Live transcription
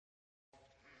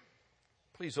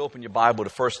Please open your Bible to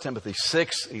 1 Timothy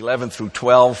 6, 11 through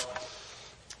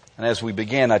 12. And as we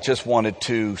begin, I just wanted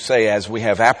to say, as we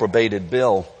have approbated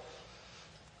Bill,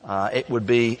 it would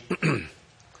be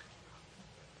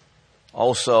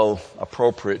also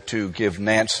appropriate to give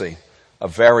Nancy a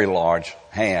very large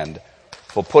hand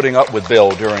for putting up with Bill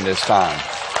during this time.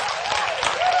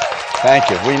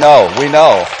 Thank you. We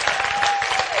know.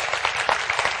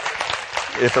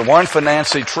 If it weren't for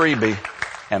Nancy Treby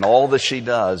and all that she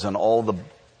does and all the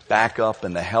backup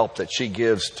and the help that she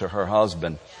gives to her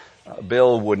husband,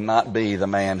 Bill would not be the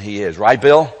man he is. Right,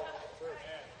 Bill?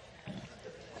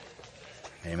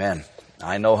 Amen.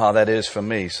 I know how that is for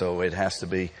me, so it has to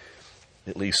be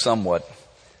at least somewhat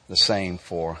the same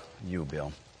for you,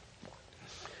 Bill.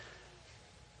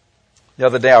 The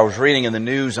other day I was reading in the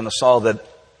news and I saw that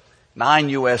 9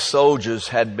 U.S. soldiers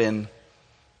had been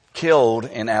killed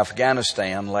in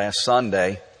Afghanistan last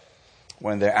Sunday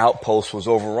when their outpost was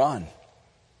overrun.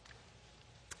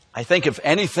 I think if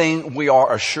anything we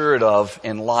are assured of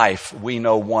in life, we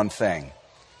know one thing.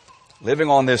 Living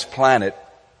on this planet,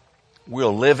 we're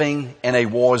living in a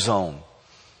war zone.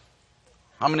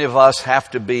 How many of us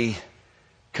have to be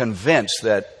convinced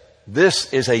that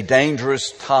this is a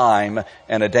dangerous time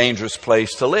and a dangerous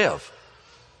place to live?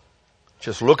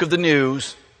 Just look at the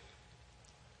news,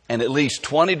 and at least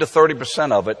 20 to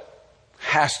 30% of it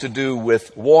has to do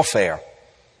with warfare.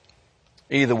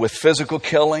 Either with physical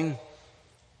killing,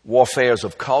 warfares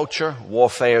of culture,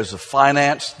 warfares of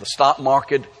finance. The stock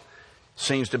market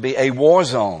seems to be a war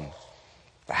zone.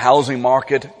 The housing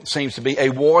market seems to be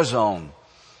a war zone.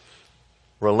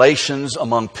 Relations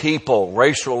among people,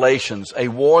 race relations, a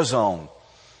war zone.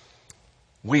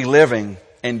 We living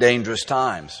in dangerous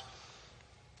times.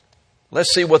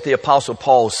 Let's see what the Apostle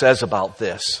Paul says about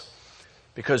this.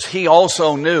 Because he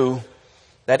also knew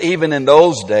that even in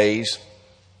those days,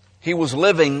 he was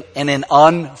living in an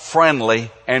unfriendly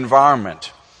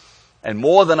environment. And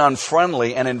more than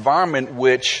unfriendly, an environment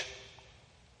which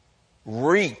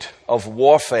reeked of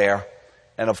warfare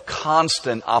and of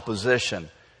constant opposition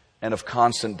and of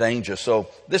constant danger. So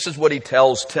this is what he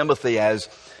tells Timothy as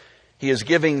he is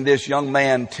giving this young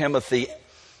man, Timothy,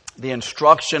 the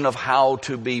instruction of how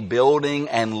to be building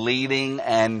and leading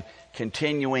and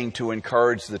continuing to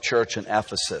encourage the church in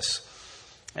Ephesus.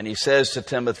 And he says to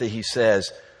Timothy, he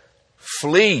says,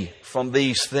 flee from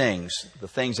these things, the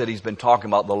things that he's been talking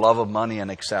about, the love of money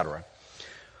and etc.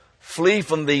 Flee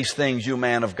from these things, you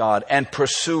man of God, and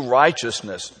pursue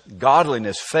righteousness,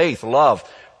 godliness, faith, love,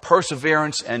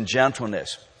 perseverance, and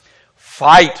gentleness.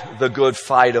 Fight the good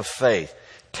fight of faith.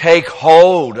 Take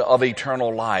hold of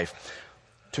eternal life,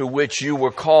 to which you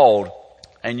were called,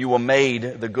 and you were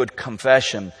made the good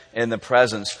confession in the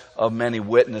presence of many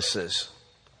witnesses.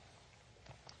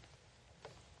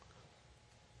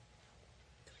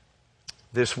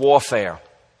 This warfare,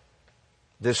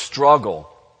 this struggle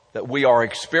that we are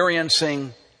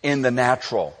experiencing in the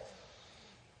natural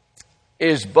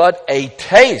is but a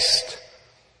taste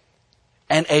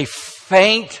and a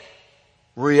faint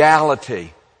reality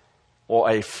or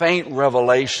a faint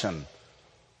revelation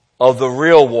of the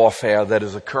real warfare that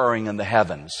is occurring in the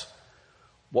heavens.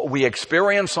 What we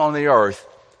experience on the earth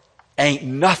ain't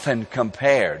nothing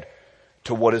compared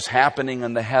to what is happening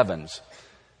in the heavens.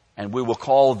 And we will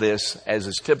call this, as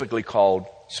is typically called,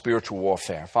 spiritual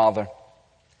warfare. Father,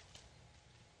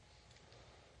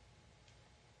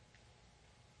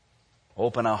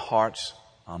 open our hearts,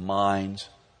 our minds.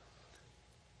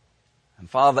 And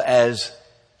Father, as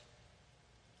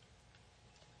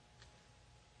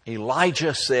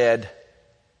Elisha said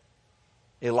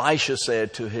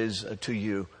to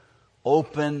you,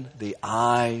 open the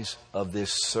eyes of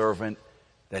this servant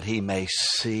that he may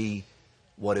see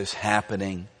what is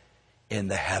happening in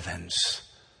the heavens.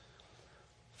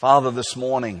 Father, this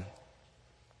morning,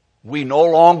 we no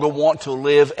longer want to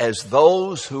live as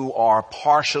those who are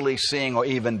partially seeing or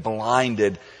even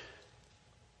blinded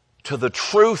to the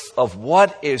truth of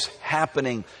what is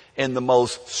happening in the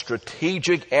most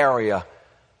strategic area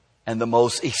and the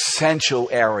most essential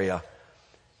area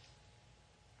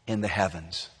in the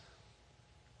heavens.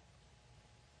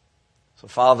 So,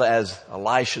 Father, as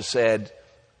Elisha said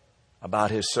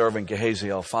about his servant Gehazi,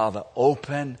 Father,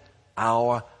 open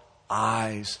our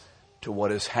eyes to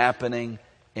what is happening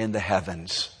in the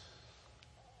heavens.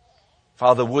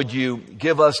 Father, would you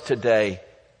give us today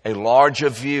a larger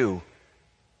view,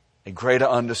 a greater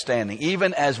understanding,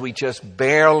 even as we just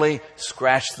barely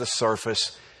scratch the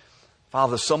surface.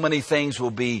 Father, so many things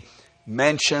will be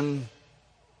mentioned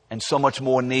and so much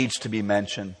more needs to be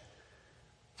mentioned.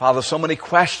 Father, so many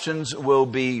questions will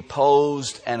be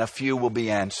posed and a few will be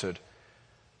answered.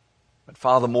 But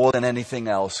Father, more than anything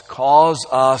else, cause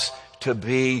us to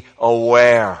be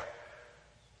aware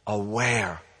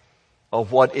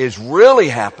of what is really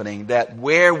happening, that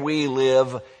where we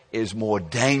live is more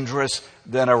dangerous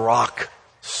than Iraq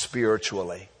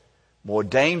spiritually, more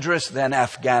dangerous than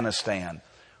Afghanistan,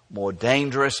 more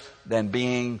dangerous than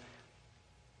being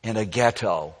in a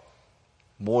ghetto,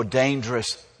 more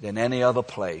dangerous than any other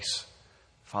place.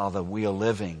 Father, we are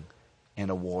living in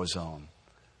a war zone.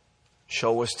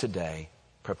 Show us today.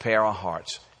 Prepare our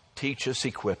hearts. Teach us,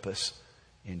 equip us.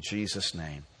 In Jesus'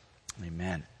 name,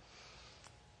 amen.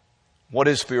 What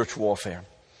is spiritual warfare?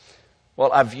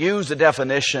 Well, I've used a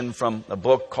definition from a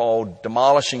book called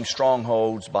Demolishing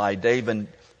Strongholds by David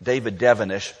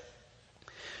Devenish.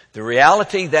 The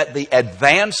reality that the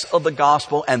advance of the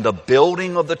gospel and the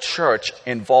building of the church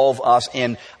involve us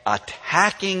in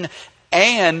attacking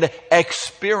and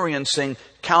experiencing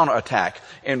counterattack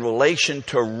in relation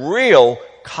to real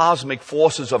cosmic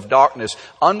forces of darkness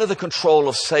under the control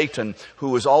of Satan,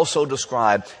 who is also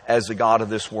described as the god of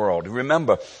this world.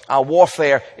 Remember, our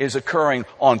warfare is occurring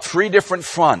on three different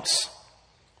fronts.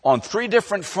 On three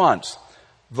different fronts.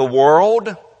 The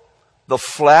world, the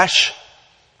flesh,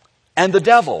 and the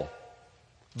devil.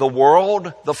 The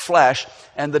world, the flesh,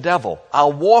 and the devil. Our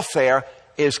warfare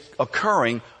is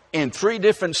occurring in three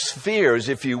different spheres,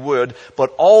 if you would,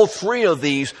 but all three of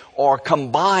these are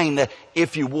combined,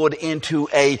 if you would, into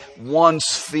a one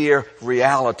sphere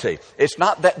reality. It's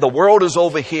not that the world is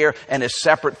over here and is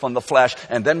separate from the flesh,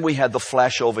 and then we had the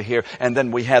flesh over here, and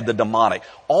then we had the demonic.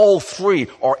 All three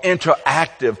are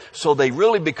interactive, so they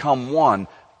really become one,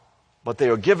 but they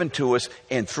are given to us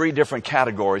in three different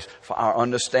categories for our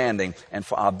understanding and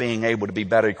for our being able to be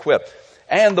better equipped.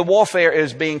 And the warfare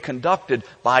is being conducted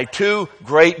by two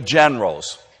great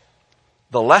generals.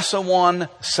 The lesser one,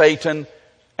 Satan,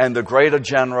 and the greater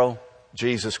general,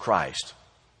 Jesus Christ.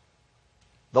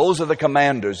 Those are the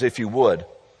commanders, if you would,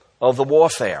 of the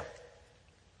warfare.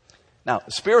 Now,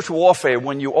 spiritual warfare,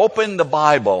 when you open the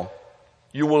Bible,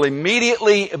 you will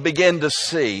immediately begin to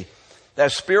see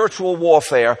that spiritual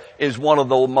warfare is one of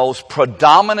the most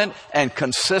predominant and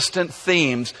consistent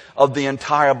themes of the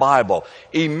entire Bible.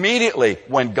 Immediately,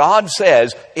 when God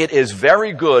says, "It is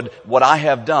very good what I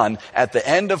have done," at the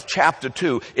end of chapter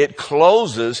 2, it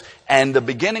closes, and the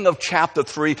beginning of chapter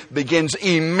 3 begins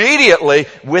immediately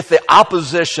with the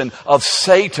opposition of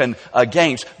Satan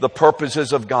against the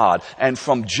purposes of God. And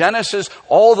from Genesis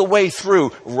all the way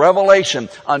through Revelation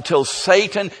under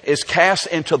Satan is cast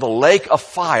into the lake of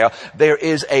fire, there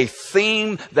is a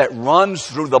theme that runs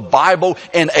through the Bible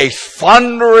in a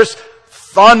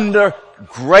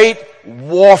great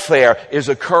warfare is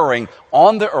occurring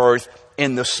on the earth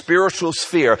in the spiritual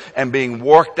sphere and being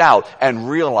worked out and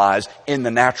realized in the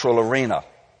natural arena.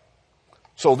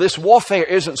 So this warfare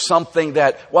isn't something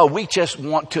that, well, we just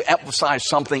want to emphasize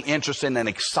something interesting and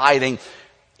exciting.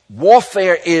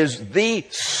 Warfare is the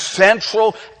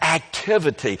central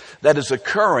activity that is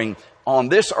occurring on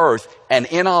this earth and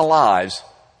in our lives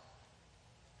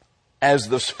as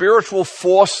the spiritual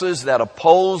forces that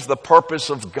oppose the purpose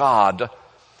of God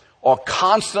are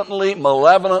constantly,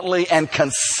 malevolently, and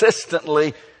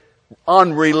consistently,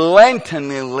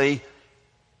 unrelentingly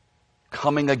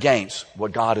coming against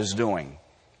what God is doing.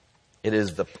 It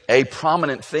is a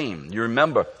prominent theme. You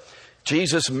remember,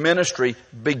 Jesus' ministry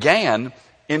began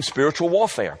in spiritual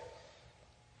warfare.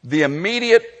 The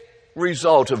immediate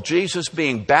result of Jesus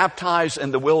being baptized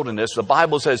in the wilderness, the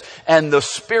Bible says, and the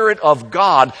Spirit of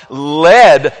God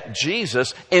led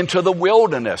Jesus into the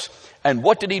wilderness. And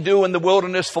what did he do in the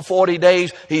wilderness for 40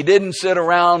 days? He didn't sit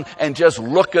around and just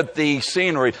look at the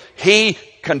scenery. He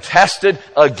contested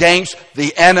against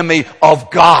the enemy of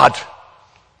God.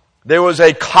 There was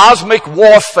a cosmic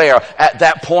warfare at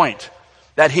that point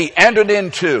that he entered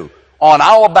into on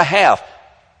our behalf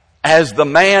as the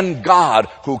man God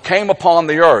who came upon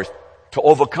the earth to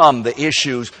overcome the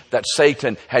issues that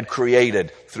Satan had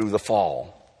created through the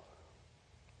fall.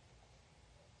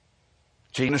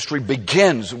 Ministry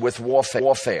begins with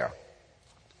warfare.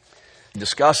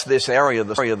 Discuss this area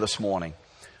this morning.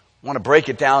 I want to break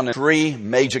it down in three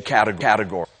major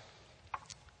categories.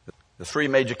 The three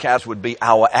major categories would be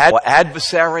our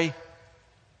adversary,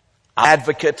 our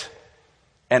advocate,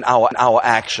 and our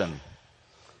action.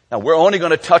 Now, we're only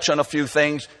going to touch on a few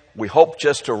things. We hope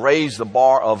just to raise the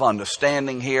bar of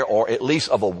understanding here, or at least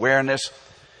of awareness.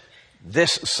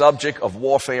 This subject of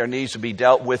warfare needs to be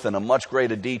dealt with in a much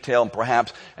greater detail, and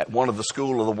perhaps at one of the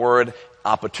School of the Word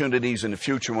opportunities in the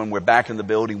future when we're back in the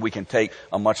building, we can take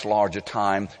a much larger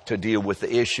time to deal with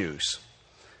the issues.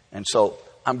 And so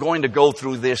I'm going to go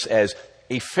through this as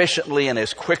efficiently and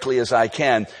as quickly as I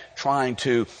can, trying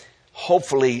to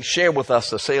hopefully share with us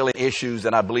the salient issues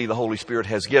that I believe the Holy Spirit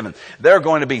has given. There are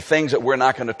going to be things that we're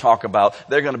not going to talk about.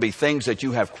 There are going to be things that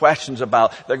you have questions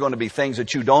about. There are going to be things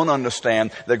that you don't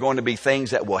understand. There are going to be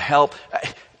things that will help.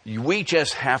 We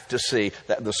just have to see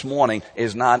that this morning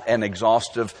is not an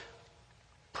exhaustive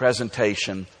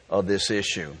presentation of this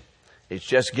issue. It's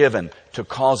just given to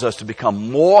cause us to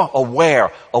become more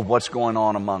aware of what's going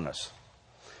on among us.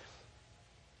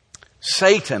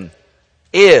 Satan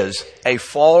is a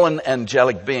fallen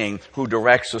angelic being who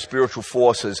directs the spiritual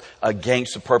forces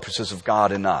against the purposes of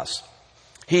God in us.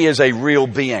 He is a real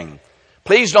being.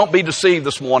 Please don't be deceived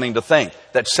this morning to think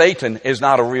that Satan is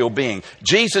not a real being.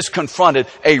 Jesus confronted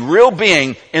a real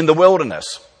being in the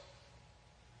wilderness.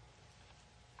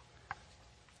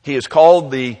 He is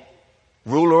called the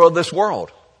ruler of this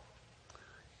world.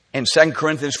 In 2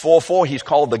 Corinthians 4:4, he's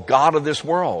called the God of this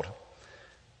world.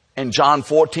 In John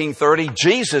 14:30,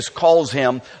 Jesus calls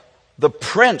him the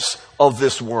prince of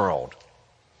this world.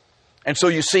 And so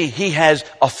you see, he has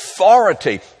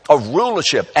authority of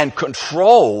rulership and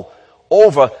control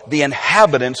over the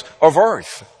inhabitants of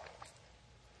earth.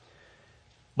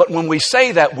 But when we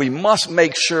say that, we must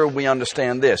make sure we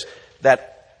understand this, that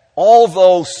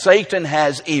although Satan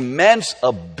has immense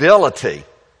ability,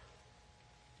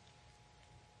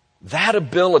 that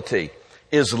ability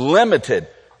is limited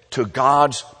to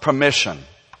God's permission.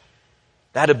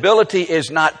 That ability is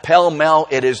not pell-mell.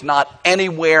 It is not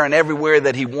anywhere and everywhere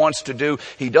that he wants to do.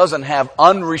 He doesn't have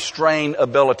unrestrained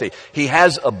ability. He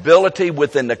has ability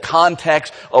within the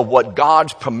context of what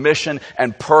God's permission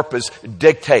and purpose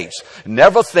dictates.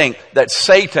 Never think that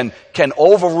Satan can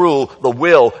overrule the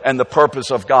will and the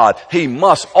purpose of God. He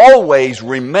must always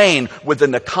remain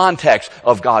within the context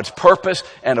of God's purpose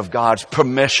and of God's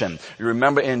permission. You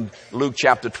remember in Luke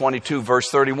chapter 22, verse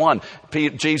 31,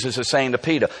 Jesus is saying to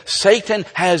Peter, Satan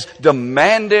has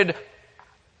demanded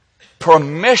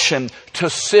permission to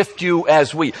sift you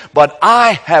as wheat, but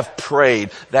I have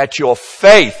prayed that your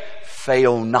faith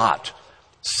fail not.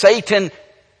 Satan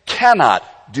cannot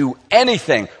do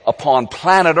anything upon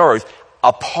planet Earth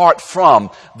apart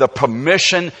from the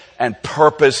permission and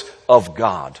purpose of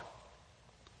God.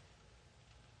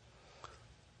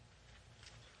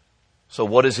 So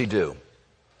what does he do?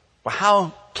 Well,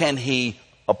 how can he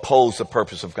oppose the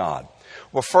purpose of God?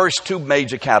 Well, first, two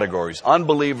major categories,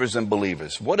 unbelievers and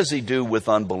believers. What does he do with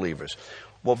unbelievers?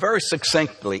 Well, very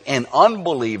succinctly, in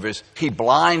unbelievers, he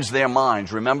blinds their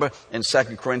minds. Remember in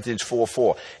 2 Corinthians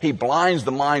 4:4, he blinds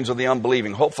the minds of the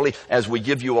unbelieving. Hopefully, as we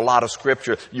give you a lot of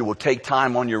scripture, you will take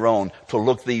time on your own to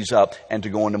look these up and to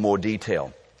go into more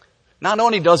detail. Not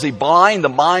only does he blind the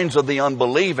minds of the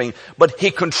unbelieving, but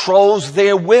he controls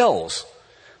their wills.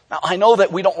 Now, I know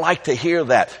that we don't like to hear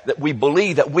that we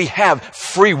believe that we have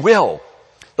free will.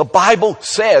 The Bible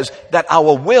says that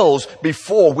our wills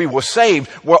before we were saved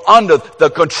were under the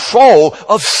control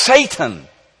of Satan.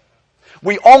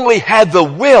 We only had the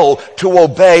will to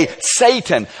obey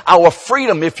Satan. Our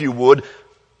freedom, if you would,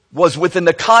 was within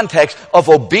the context of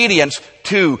obedience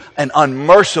to an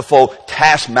unmerciful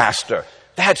taskmaster.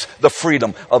 That's the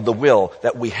freedom of the will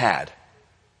that we had.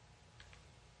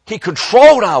 He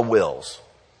controlled our wills,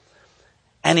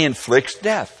 and he inflicts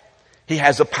death. He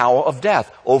has the power of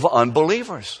death over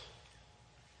unbelievers.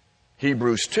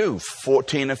 Hebrews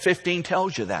 2:14 and 15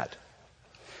 tells you that.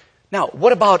 Now,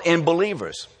 what about in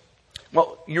believers?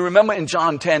 Well, you remember in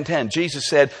John 10:10, Jesus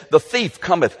said, the thief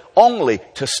cometh only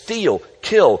to steal,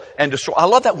 kill, and destroy. I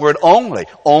love that word only.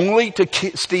 Only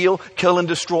to steal, kill, and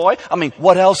destroy? I mean,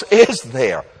 what else is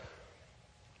there?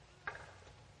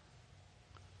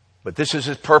 But this is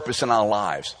his purpose in our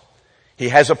lives. He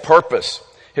has a purpose.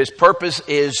 His purpose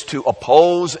is to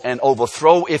oppose and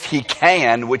overthrow, if he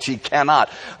can, which he cannot,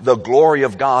 the glory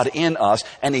of God in us.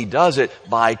 And he does it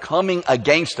by coming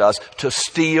against us to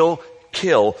steal,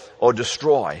 kill, or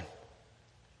destroy.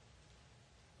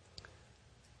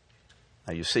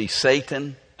 Now you see,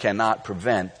 Satan cannot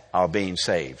prevent our being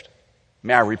saved.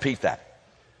 May I repeat that?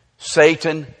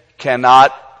 Satan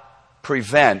cannot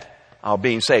prevent our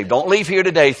being saved. Don't leave here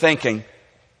today thinking,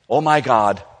 oh my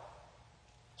God,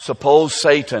 suppose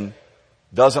Satan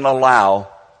doesn't allow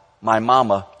my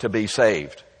mama to be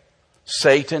saved.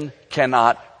 Satan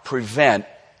cannot prevent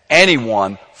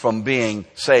anyone from being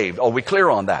saved. Are we clear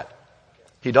on that?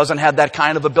 He doesn't have that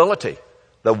kind of ability.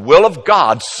 The will of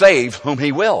God saves whom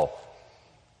he will.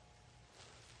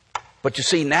 But you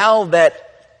see, now that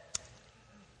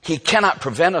he cannot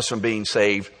prevent us from being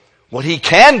saved, what he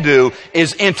can do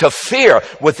is interfere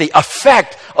with the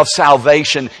effect of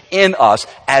salvation in us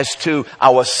as to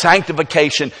our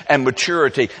sanctification and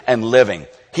maturity and living.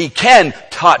 He can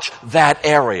touch that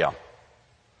area.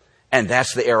 And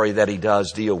that's the area that he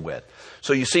does deal with.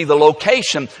 So you see the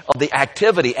location of the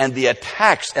activity and the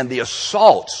attacks and the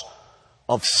assaults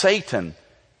of Satan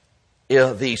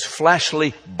in these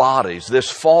fleshly bodies, this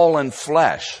fallen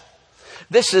flesh.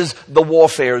 This is the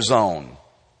warfare zone.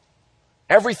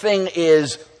 Everything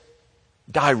is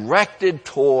directed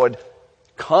toward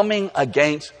coming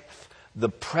against the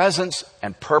presence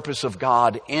and purpose of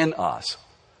God in us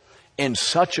in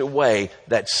such a way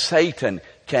that Satan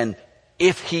can,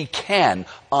 if he can,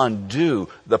 undo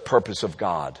the purpose of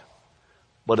God,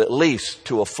 but at least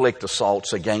to afflict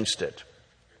assaults against it.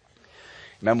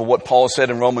 Remember what Paul said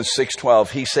in Romans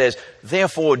 6:12. He says,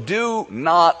 therefore do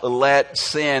not let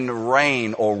sin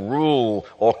reign or rule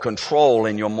or control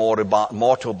in your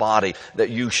mortal body,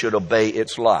 that you should obey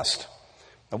its lust.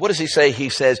 Now what does he say? He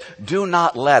says, do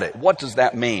not let it. What does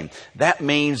that mean? That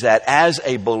means that as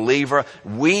a believer,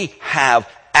 we have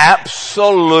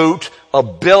absolute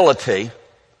ability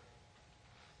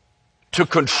to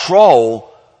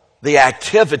control the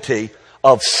activity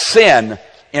of sin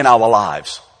in our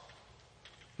lives.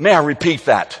 May I repeat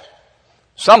that?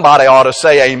 Somebody ought to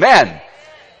say amen.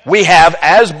 We have,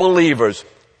 as believers,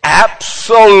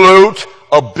 absolute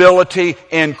ability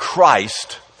in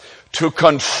Christ to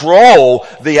control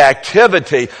the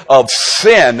activity of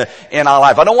sin in our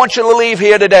life. I don't want you to leave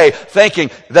here today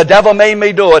thinking the devil made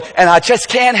me do it and I just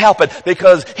can't help it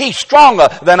because he's stronger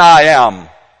than I am.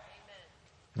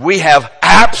 We have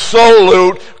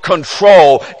absolute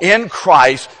control in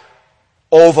Christ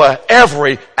over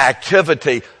every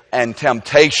activity and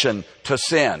temptation to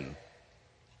sin.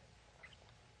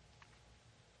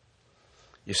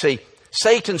 You see,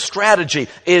 Satan's strategy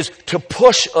is to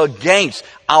push against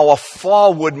our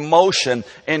forward motion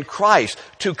in Christ,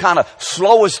 to kind of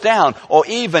slow us down or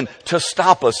even to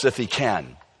stop us if he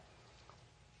can.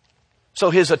 So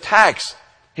his attacks,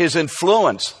 his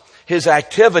influence, his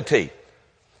activity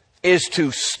is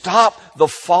to stop the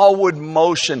forward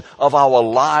motion of our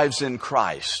lives in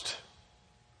Christ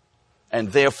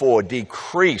and therefore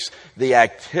decrease the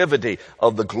activity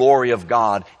of the glory of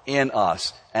God in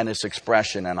us and its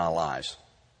expression in our lives.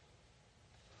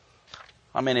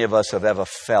 How many of us have ever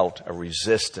felt a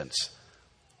resistance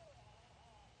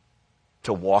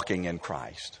to walking in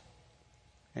Christ?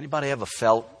 Anybody ever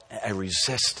felt a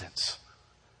resistance?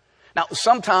 Now,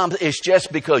 sometimes it's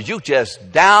just because you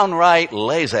just downright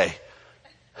lazy.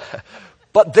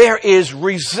 But there is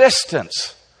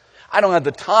resistance. I don't have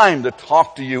the time to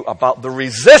talk to you about the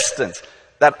resistance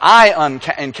that I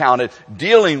encountered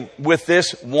dealing with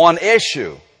this one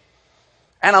issue.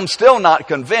 And I'm still not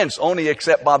convinced, only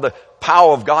except by the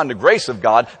power of God and the grace of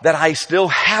God, that I still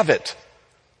have it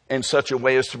in such a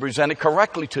way as to present it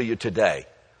correctly to you today.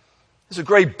 It's a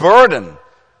great burden.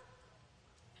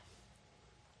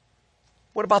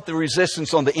 What about the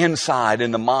resistance on the inside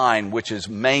in the mind, which is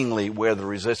mainly where the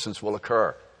resistance will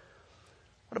occur?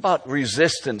 What about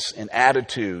resistance in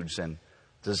attitudes and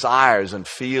desires and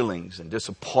feelings and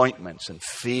disappointments and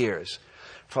fears,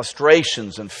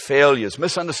 frustrations and failures,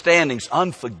 misunderstandings,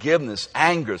 unforgiveness,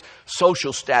 angers,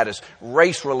 social status,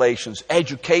 race relations,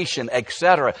 education,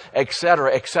 etc.,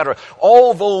 etc., etc.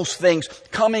 All those things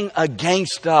coming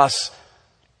against us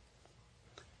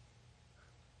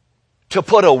to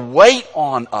put a weight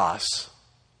on us,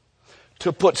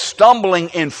 to put stumbling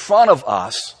in front of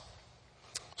us,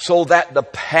 so that the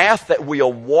path that we are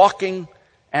walking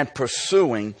and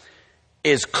pursuing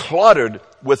is cluttered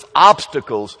with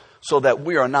obstacles so that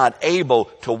we are not able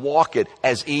to walk it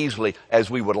as easily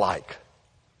as we would like.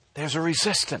 There's a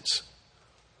resistance.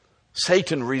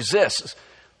 Satan resists.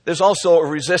 There's also a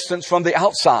resistance from the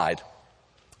outside.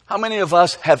 How many of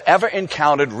us have ever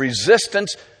encountered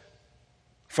resistance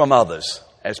from others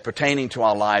as pertaining to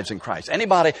our lives in Christ?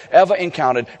 Anybody ever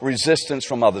encountered resistance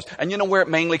from others? And you know where it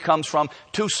mainly comes from?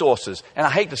 Two sources. And I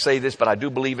hate to say this, but I do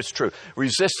believe it's true.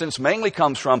 Resistance mainly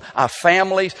comes from our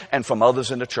families and from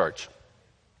others in the church.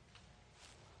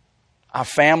 Our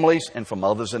families and from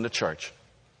others in the church.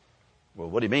 Well,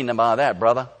 what do you mean by that,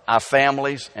 brother? Our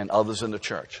families and others in the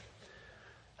church.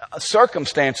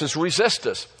 Circumstances resist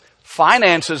us.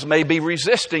 Finances may be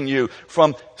resisting you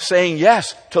from saying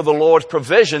yes to the Lord's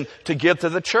provision to give to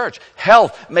the church.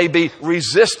 Health may be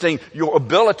resisting your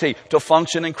ability to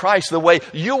function in Christ the way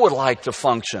you would like to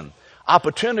function.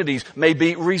 Opportunities may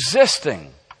be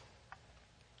resisting.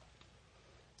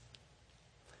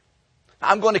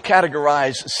 I'm going to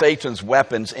categorize Satan's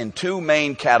weapons in two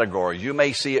main categories. You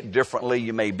may see it differently.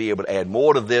 You may be able to add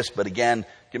more to this, but again,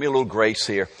 give me a little grace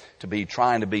here to be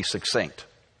trying to be succinct,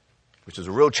 which is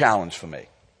a real challenge for me.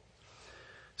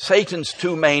 Satan's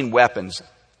two main weapons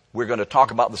we're going to talk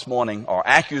about this morning are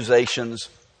accusations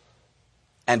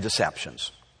and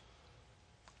deceptions.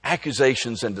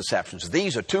 Accusations and deceptions.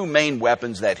 These are two main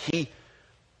weapons that he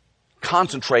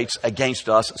concentrates against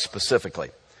us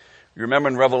specifically. You remember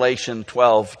in Revelation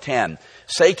 12:10,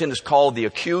 Satan is called the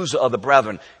accuser of the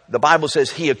brethren. The Bible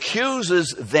says he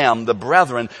accuses them, the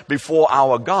brethren, before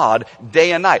our God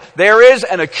day and night. There is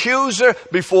an accuser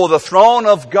before the throne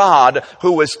of God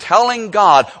who is telling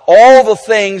God all the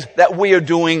things that we are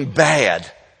doing bad.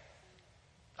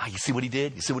 You see what he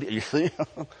did? You see?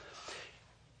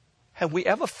 Have we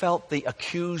ever felt the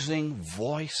accusing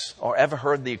voice or ever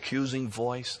heard the accusing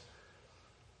voice?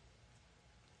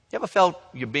 You ever felt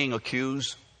you're being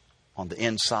accused on the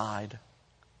inside?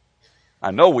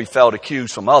 I know we felt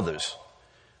accused from others.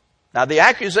 Now, the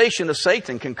accusation of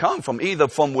Satan can come from either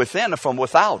from within or from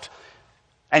without.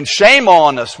 And shame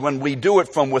on us when we do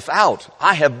it from without.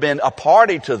 I have been a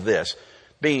party to this,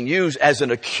 being used as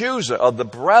an accuser of the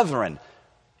brethren.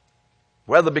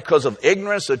 Whether because of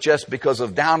ignorance or just because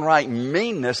of downright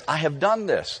meanness, I have done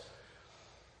this.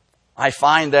 I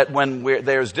find that when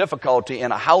there's difficulty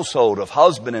in a household of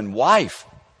husband and wife,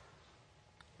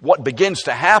 what begins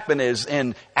to happen is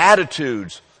in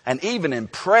attitudes and even in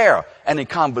prayer and in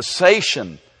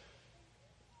conversation,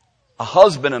 a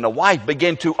husband and a wife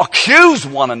begin to accuse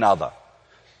one another.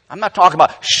 I'm not talking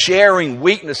about sharing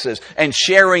weaknesses and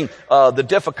sharing the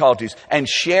difficulties and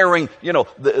sharing,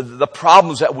 the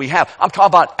problems that we have. I'm talking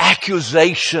about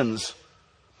accusations,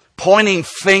 pointing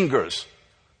fingers.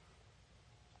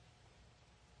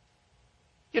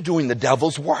 You're doing the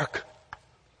devil's work.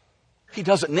 He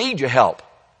doesn't need your help.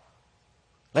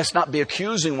 Let's not be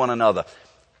accusing one another.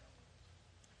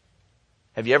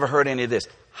 Have you ever heard any of this?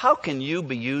 How can you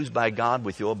be used by God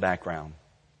with your background?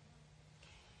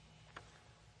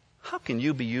 How can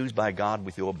you be used by God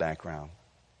with your background?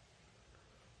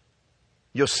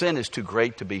 Your sin is too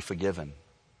great to be forgiven.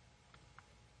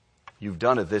 You've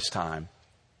done it this time.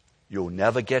 You'll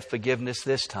never get forgiveness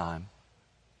this time.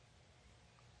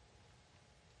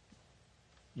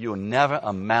 You'll never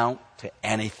amount to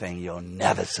anything. You'll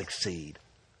never succeed.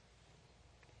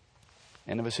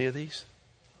 Any of us hear these?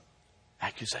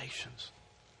 Accusations.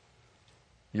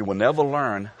 You will never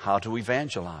learn how to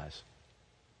evangelize.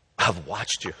 I've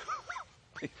watched you.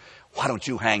 Why don't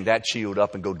you hang that shield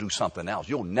up and go do something else?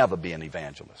 You'll never be an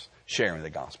evangelist sharing the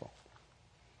gospel.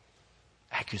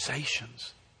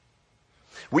 Accusations.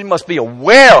 We must be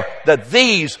aware that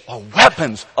these are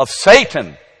weapons of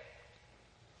Satan.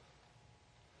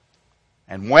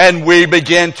 And when we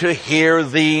begin to hear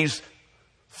these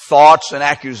thoughts and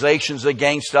accusations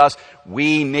against us,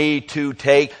 we need to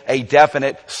take a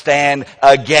definite stand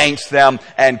against them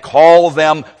and call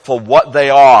them for what they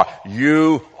are.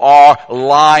 You are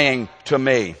lying to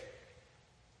me.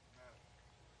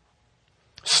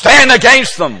 Stand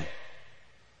against them.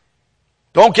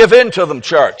 Don't give in to them,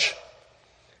 church.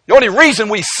 The only reason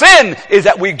we sin is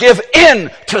that we give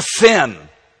in to sin.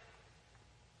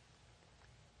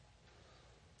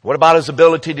 What about his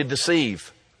ability to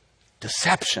deceive?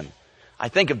 Deception. I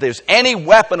think if there's any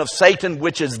weapon of Satan,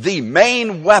 which is the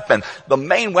main weapon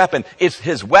is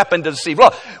his weapon to deceive.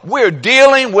 Look, we're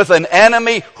dealing with an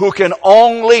enemy who can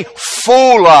only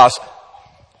fool us,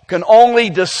 can only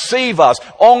deceive us,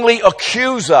 only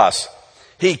accuse us.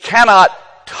 He cannot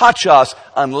touch us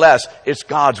unless it's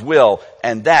God's will,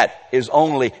 and that is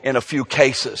only in a few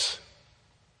cases.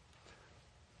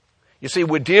 You see,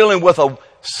 we're dealing with a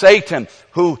Satan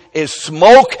who is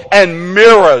smoke and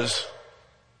mirrors.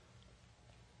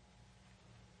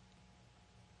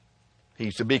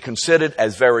 He's to be considered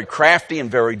as very crafty and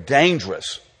very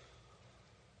dangerous.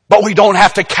 But we don't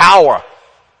have to cower.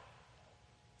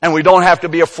 And we don't have to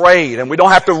be afraid. And we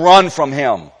don't have to run from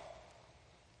him.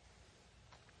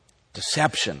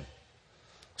 Deception.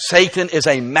 Satan is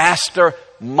a master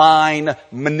mind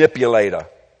manipulator.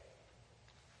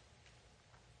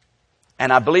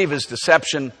 And I believe his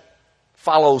deception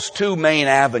follows two main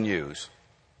avenues.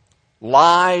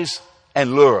 Lies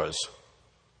and lures.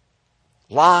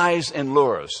 Lies and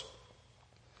lures.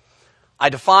 I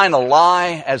define a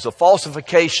lie as a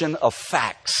falsification of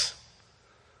facts.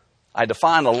 I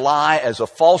define a lie as a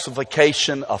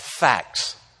falsification of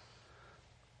facts.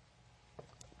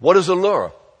 What is a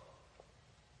lure?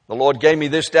 The Lord gave me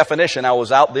this definition. I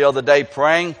was out the other day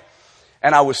praying,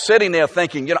 and I was sitting there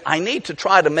thinking, I need to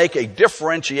try to make a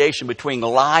differentiation between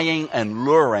lying and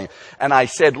luring. And I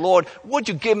said, Lord, would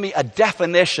you give me a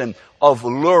definition of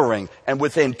luring? And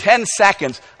within 10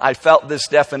 seconds, I felt this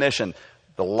definition.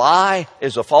 The lie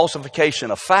is a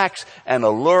falsification of facts, and a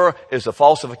lure is a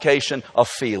falsification of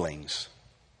feelings.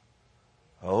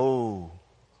 Oh,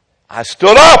 I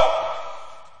stood up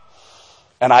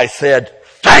and I said,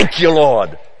 thank you,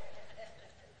 Lord.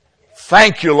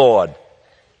 Thank you, Lord.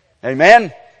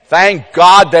 Amen? Thank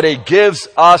God that He gives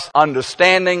us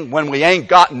understanding when we ain't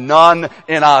got none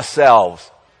in ourselves.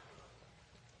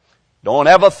 Don't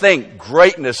ever think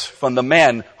greatness from the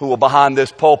men who are behind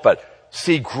this pulpit.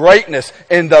 See greatness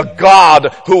in the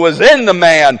God who is in the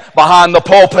man behind the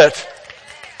pulpit.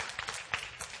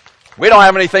 We don't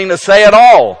have anything to say at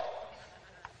all.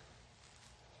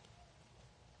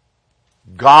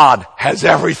 God has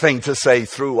everything to say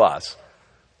through us.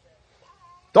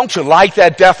 Don't you like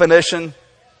that definition?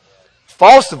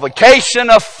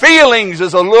 Falsification of feelings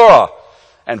is a lure,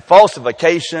 and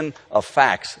falsification of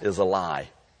facts is a lie.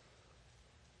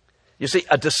 You see,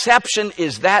 a deception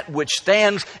is that which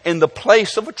stands in the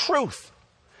place of a truth.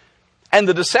 And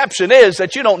the deception is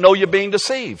that you don't know you're being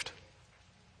deceived.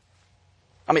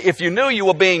 I mean, if you knew you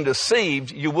were being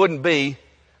deceived, you wouldn't be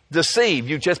deceived.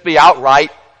 You'd just be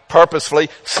outright, purposefully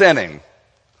sinning.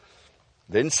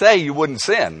 Didn't say you wouldn't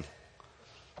sin.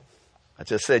 I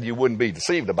just said you wouldn't be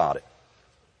deceived about it.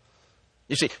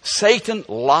 You see, Satan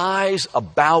lies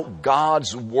about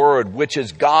God's word, which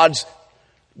is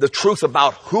the truth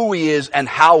about who He is and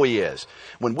how He is.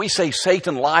 When we say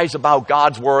Satan lies about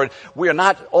God's word, we are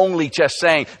not only just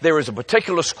saying there is a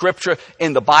particular scripture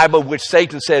in the Bible which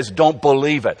Satan says don't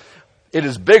believe it. It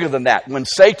is bigger than that. When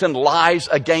Satan lies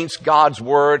against God's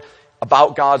word,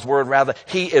 about God's word rather,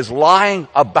 he is lying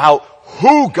about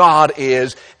who God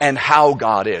is and how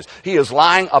God is. He is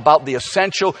lying about the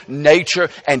essential nature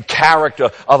and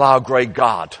character of our great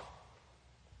God.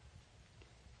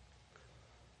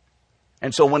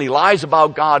 And so when he lies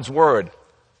about God's word,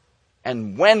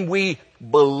 and when we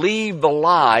believe the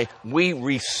lie, we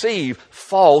receive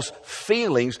false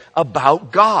feelings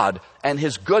about God and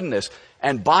His goodness,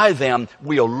 and by them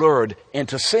we are lured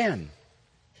into sin.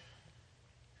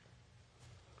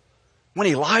 When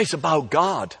he lies about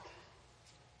God,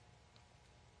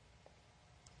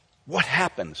 what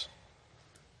happens?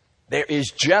 There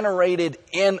is generated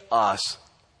in us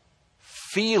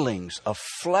feelings of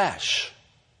flesh.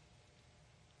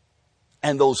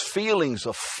 And those feelings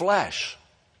of flesh,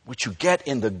 which you get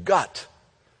in the gut,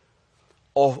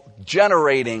 are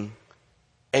generating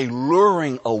a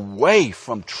luring away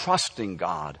from trusting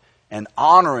God and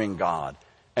honoring God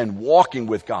and walking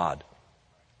with God.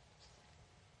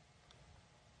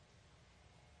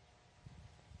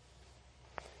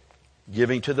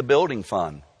 Giving to the building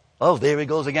fund. Oh, there he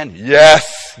goes again.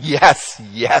 Yes, yes,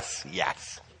 yes,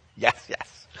 yes, yes,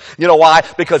 yes. You know why?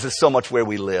 Because it's so much where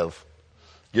we live.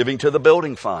 Giving to the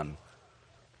building fund.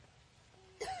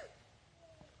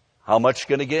 How much you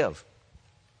going to give?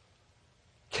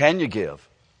 Can you give?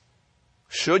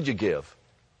 Should you give?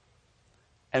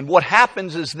 And what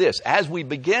happens is this. As we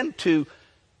begin to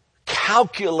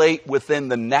calculate within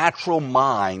the natural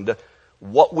mind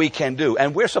what we can do,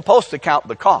 and we're supposed to count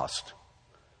the cost,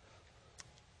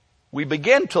 we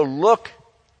begin to look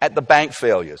at the bank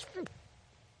failures.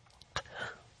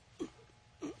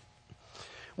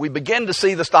 We begin to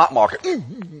see the stock market.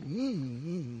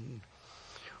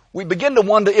 We begin to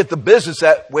wonder if the business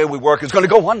where we work is going to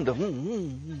go under.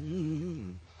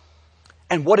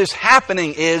 And what is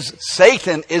happening is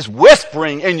Satan is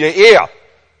whispering in your ear,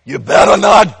 you better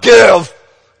not give,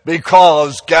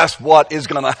 because guess what is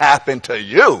going to happen to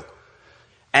you?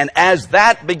 And as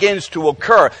that begins to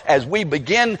occur, as we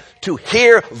begin to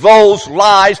hear those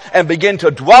lies and begin to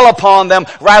dwell upon them,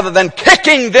 rather than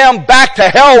kicking them back to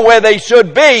hell where they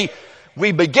should be,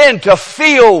 we begin to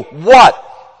feel what?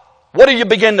 What do you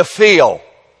begin to feel?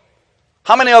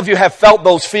 How many of you have felt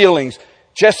those feelings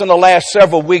just in the last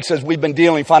several weeks as we've been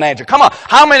dealing financially? Come on,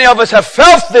 how many of us have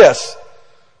felt this?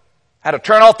 I had to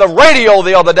turn off the radio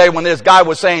the other day when this guy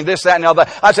was saying this, that, and the other.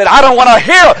 I said, I don't want to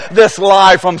hear this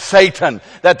lie from Satan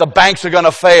that the banks are going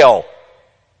to fail.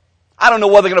 I don't know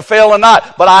whether they're going to fail or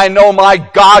not, but I know my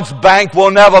God's bank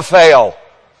will never fail.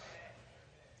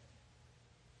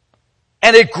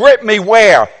 And it gripped me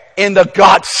where? In the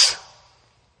guts.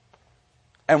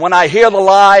 And when I hear the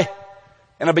lie,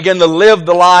 and I begin to live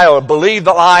the lie or believe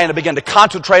the lie, and I begin to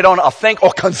concentrate on it or think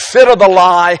or consider the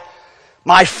lie,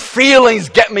 my feelings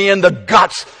get me in the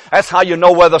guts. That's how you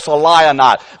know whether it's a lie or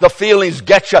not. The feelings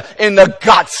get you in the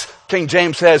guts, King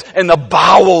James says, in the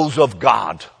bowels of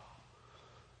God.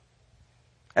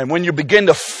 And when you begin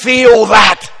to feel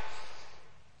that,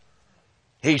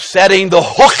 He's setting the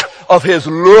hook of His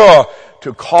lure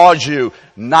to cause you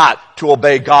not to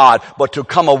obey God, but to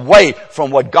come away from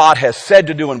what God has said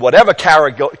to do in whatever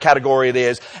category it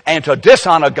is, and to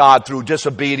dishonor God through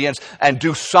disobedience and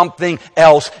do something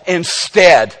else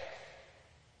instead.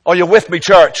 Are you with me,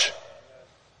 church?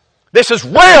 This is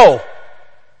real.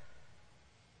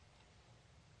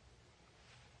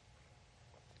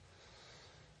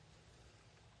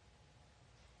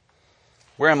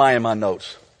 Where am I in my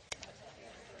notes?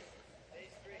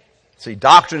 See,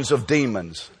 doctrines of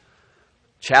demons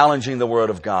challenging the Word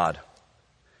of God.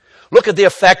 Look at the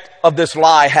effect of this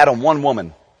lie had on one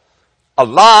woman. A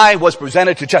lie was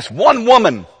presented to just one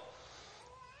woman.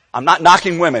 I'm not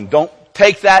knocking women. Don't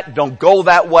take that. Don't go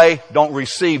that way. Don't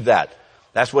receive that.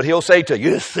 That's what he'll say to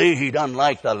you. You see, he doesn't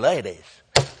like the ladies.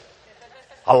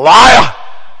 A liar.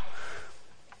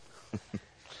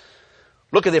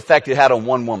 Look at the effect it had on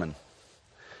one woman.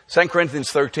 2 Corinthians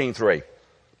 13:3.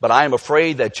 But I am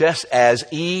afraid that just as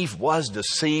Eve was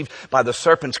deceived by the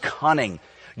serpent's cunning,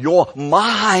 your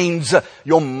minds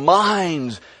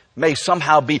may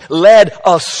somehow be led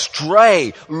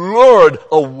astray, lured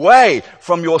away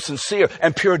from your sincere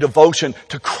and pure devotion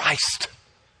to Christ.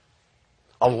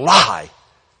 A lie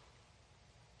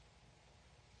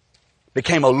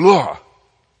became a lure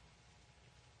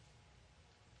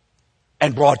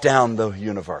and brought down the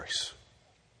universe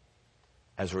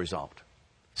as a result.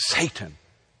 Satan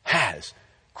has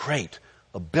great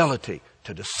ability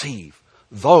to deceive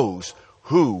those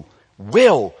who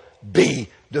will be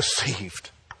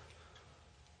deceived.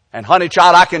 And honey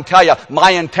child, I can tell you,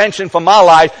 my intention for my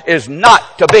life is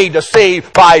not to be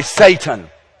deceived by Satan.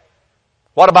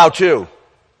 What about you?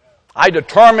 I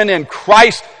determine in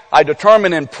Christ, I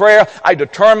determine in prayer, I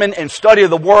determine in study of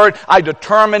the Word, I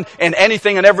determine in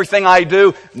anything and everything I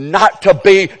do not to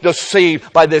be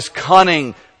deceived by this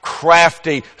cunning,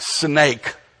 crafty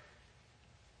snake.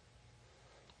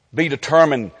 Be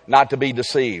determined not to be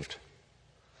deceived.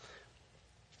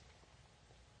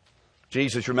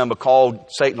 Jesus, remember, called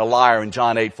Satan a liar in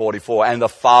John 8:44 and the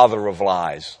father of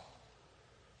lies.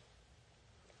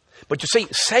 But you see,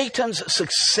 Satan's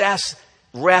success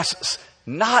rests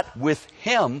not with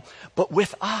him, but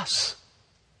with us.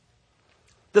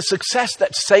 The success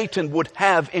that Satan would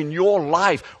have in your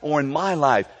life or in my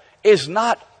life is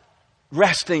not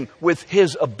resting with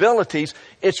his abilities.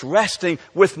 It's resting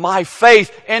with my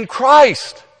faith in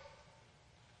Christ.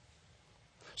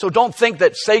 So don't think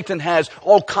that Satan has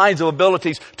all kinds of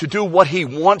abilities to do what he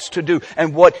wants to do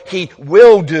and what he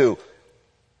will do.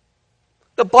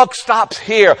 The buck stops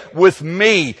here with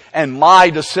me and my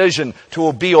decision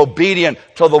to be obedient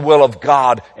to the will of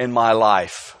God in my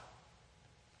life.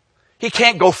 He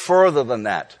can't go further than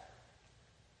that.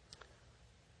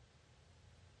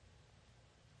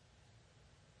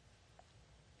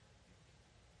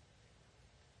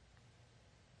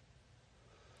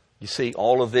 You see,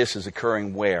 all of this is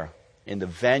occurring where? In the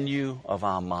venue of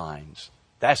our minds.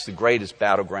 That's the greatest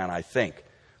battleground, I think,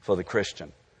 for the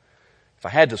Christian. If I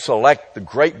had to select the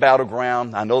great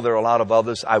battleground, I know there are a lot of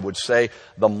others, I would say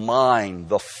the mind,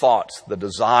 the thoughts, the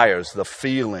desires, the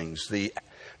feelings,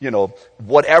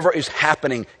 whatever is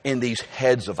happening in these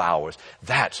heads of ours.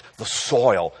 That's the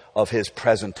soil of his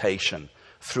presentation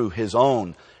through his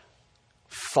own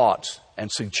thoughts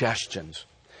and suggestions.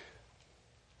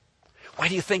 Where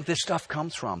do you think this stuff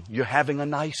comes from? You're having a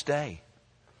nice day.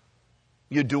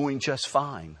 You're doing just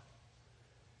fine.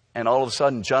 And all of a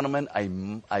sudden, gentlemen,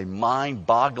 a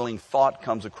mind-boggling thought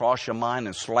comes across your mind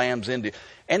and slams into you.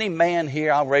 Any man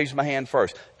here, I'll raise my hand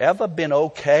first, ever been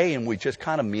okay and we just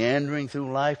kind of meandering through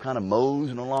life, kind of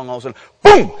moseying along, all of a sudden,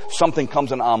 boom, something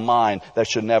comes in our mind that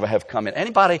should never have come in.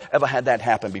 Anybody ever had that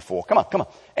happen before? Come on.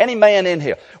 Any man in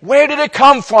here. Where did it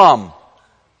come from?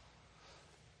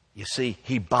 You see,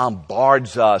 he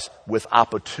bombards us with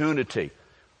opportunity,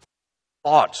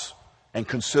 thoughts, and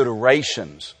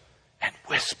considerations, and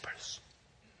whispers.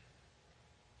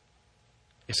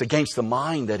 It's against the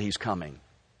mind that he's coming.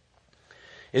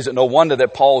 Is it no wonder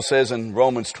that Paul says in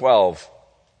Romans 12,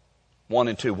 1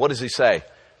 and 2, what does he say?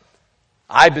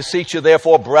 I beseech you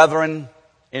therefore, brethren,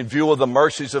 in view of the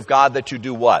mercies of God, that you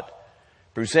do what?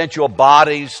 Present your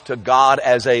bodies to God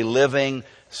as a living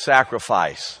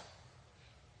sacrifice.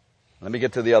 Let me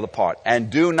get to the other part.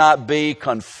 And do not be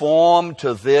conformed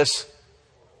to this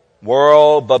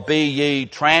world, but be ye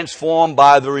transformed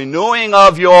by the renewing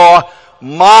of your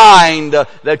mind,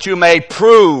 that you may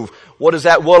prove what is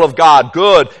that will of God,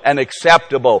 good and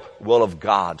acceptable will of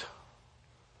God.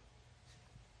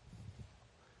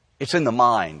 It's in the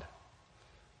mind.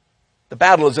 The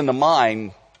battle is in the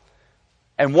mind.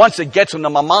 And once it gets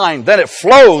into my mind, then it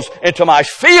flows into my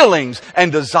feelings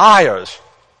and desires.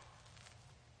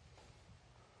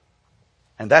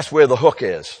 And that's where the hook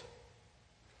is.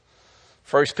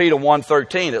 1 Peter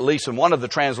 1:13, at least in one of the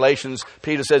translations,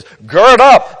 Peter says, gird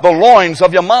up the loins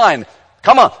of your mind.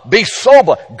 Come on, be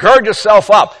sober, gird yourself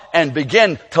up, and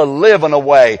begin to live in a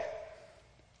way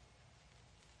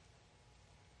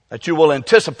that you will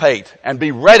anticipate and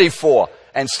be ready for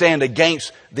and stand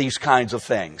against these kinds of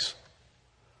things.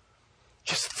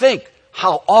 Just think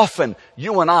how often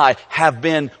you and I have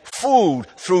been fooled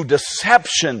through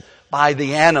deception by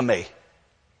the enemy.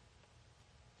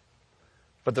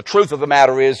 But the truth of the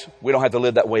matter is, we don't have to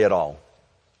live that way at all.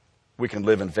 We can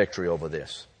live in victory over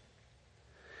this.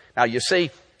 Now, you see,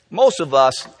 most of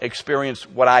us experience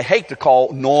what I hate to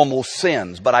call normal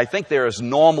sins, but I think there is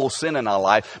normal sin in our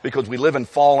life because we live in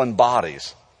fallen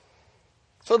bodies.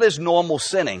 So there's normal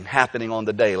sinning happening on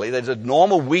the daily. There's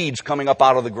normal weeds coming up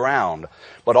out of the ground.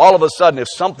 But all of a sudden, if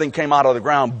something came out of the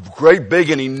ground great,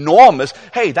 big, and enormous,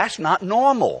 hey, that's not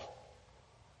normal.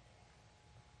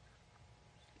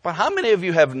 But how many of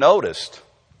you have noticed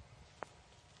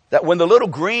that when the little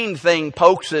green thing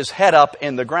pokes his head up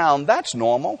in the ground, that's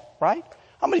normal, right?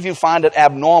 How many of you find it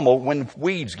abnormal when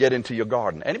weeds get into your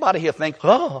garden? Anybody here think,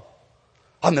 oh,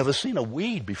 I've never seen a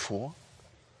weed before.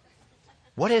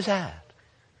 What is that?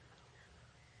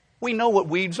 We know what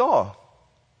weeds are.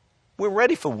 We're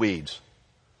ready for weeds.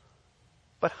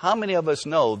 But how many of us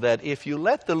know that if you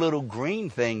let the little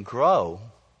green thing grow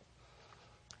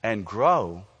and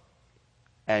grow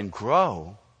and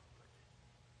grow,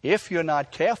 if you're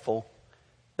not careful,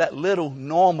 that little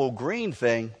normal green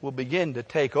thing will begin to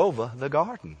take over the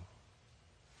garden.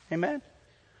 Amen?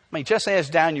 I mean, just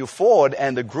ask Daniel Ford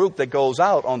and the group that goes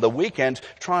out on the weekends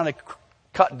trying to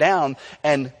cut down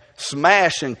and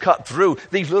smash and cut through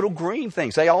these little green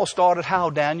things. They all started how,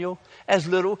 Daniel? As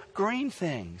little green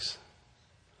things.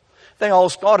 They all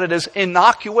started as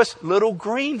innocuous little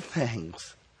green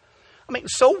things. I mean,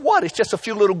 so what? It's just a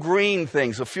few little green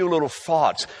things, a few little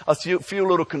thoughts, a few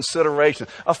little considerations,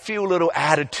 a few little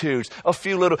attitudes, a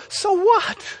few little... So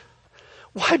what?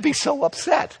 Why be so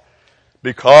upset?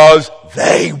 Because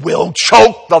they will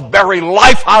choke the very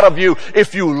life out of you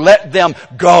if you let them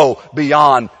go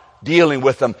beyond dealing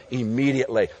with them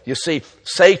immediately. You see,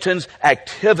 Satan's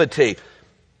activity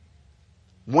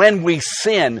when we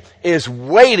sin is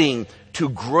waiting to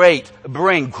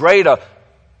bring greater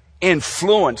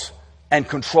influence and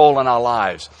control in our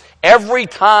lives. Every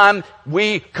time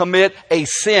we commit a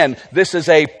sin, this is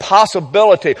a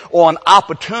possibility or an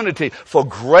opportunity for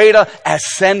greater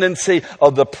ascendancy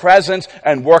of the presence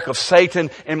and work of Satan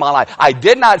in my life. I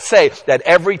did not say that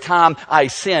every time I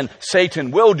sin,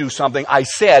 Satan will do something. I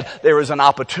said there is an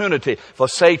opportunity for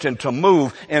Satan to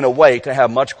move in a way to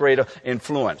have much greater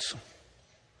influence,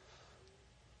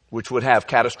 which would have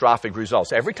catastrophic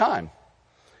results every time.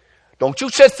 Don't you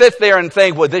sit there and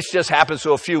think, well, this just happens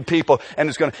to a few people and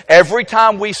it's going to... Every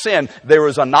time we sin, there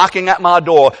is a knocking at my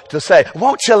door to say,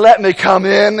 won't you let me come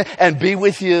in and be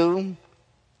with you?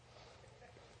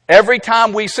 Every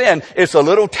time we sin, it's a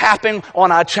little tapping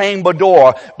on our chamber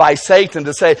door by Satan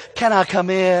to say, can I come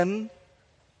in?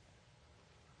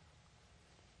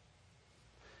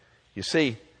 You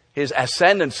see, his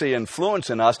ascendancy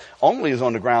influence in us only is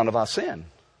on the ground of our sin.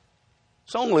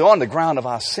 It's only on the ground of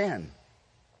our sin.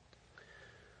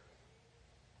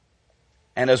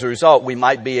 And as a result, we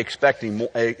might be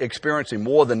experiencing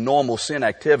more than normal sin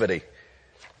activity,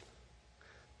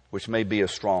 which may be a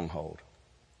stronghold.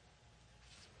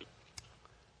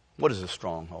 What is a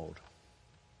stronghold?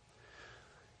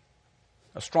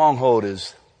 A stronghold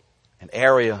is an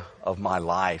area of my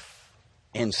life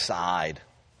inside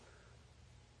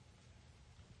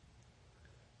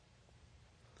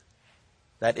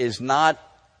that is not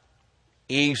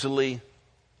easily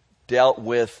dealt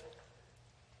with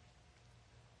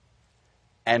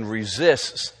and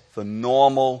resists the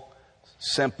normal,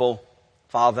 simple,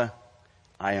 Father,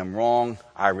 I am wrong,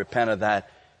 I repent of that,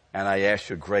 and I ask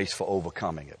your grace for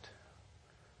overcoming it.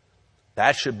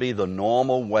 That should be the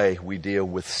normal way we deal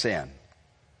with sin.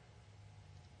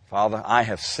 Father, I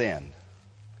have sinned.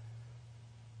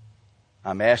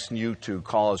 I'm asking you to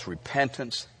cause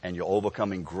repentance and your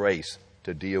overcoming grace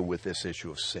to deal with this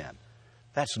issue of sin.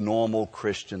 That's normal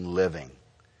Christian living.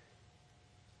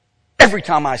 Every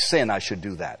time I sin, I should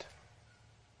do that.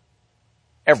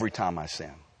 Every time I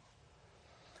sin.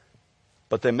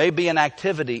 But there may be an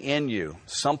activity in you.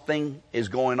 Something is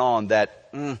going on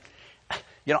that,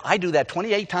 I do that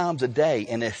 28 times a day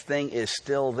and this thing is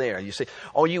still there. You see,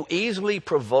 are you easily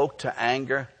provoked to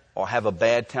anger or have a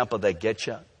bad temper that gets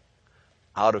you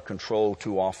out of control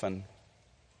too often?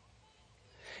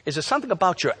 Is there something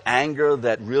about your anger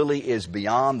that really is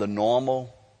beyond the normal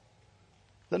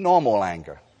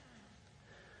anger?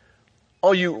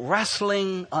 Are you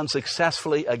wrestling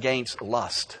unsuccessfully against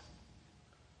lust?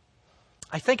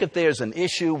 I think if there's an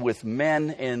issue with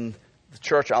men in the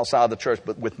church, outside the church,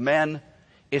 but with men,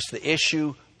 it's the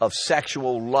issue of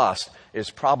sexual lust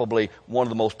is probably one of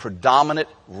the most predominant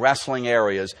wrestling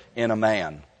areas in a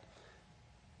man.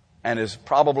 And is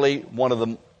probably one of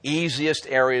the easiest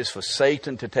areas for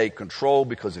Satan to take control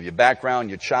because of your background,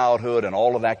 your childhood, and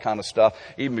all of that kind of stuff.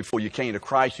 Even before you came to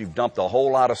Christ, you've dumped a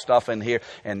whole lot of stuff in here,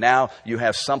 and now you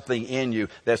have something in you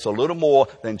that's a little more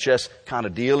than just kind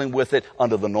of dealing with it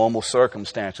under the normal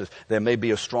circumstances. There may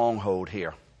be a stronghold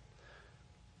here.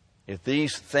 If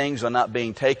these things are not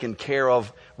being taken care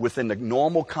of within the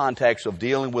normal context of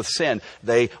dealing with sin,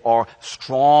 they are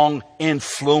strong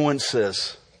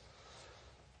influences.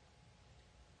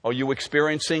 Are you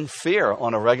experiencing fear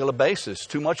on a regular basis?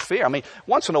 Too much fear. I mean,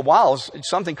 once in a while,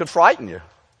 something could frighten you.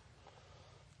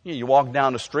 You walk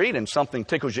down the street and something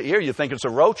tickles your ear. You think it's a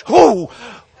roach. Oh,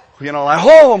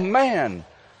 oh man.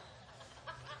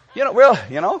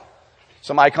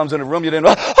 Somebody comes in the room, you didn't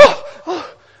know.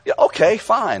 Yeah, okay,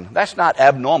 fine. That's not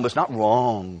abnormal. It's not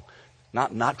wrong.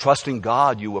 Not trusting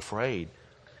God, you afraid.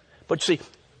 But see,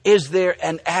 is there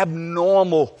an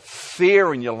abnormal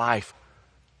fear in your life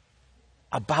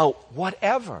about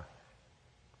whatever?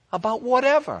 About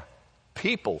whatever.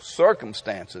 People,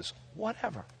 circumstances,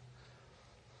 whatever.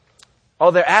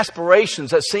 Are there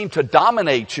aspirations that seem to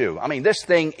dominate you? I mean, this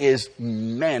thing is,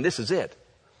 this is it.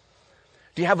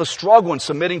 Do you have a struggle in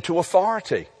submitting to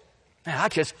authority? Man, I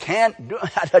just can't do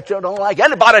it. I don't like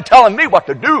anybody telling me what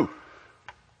to do.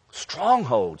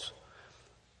 Strongholds.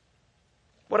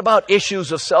 What about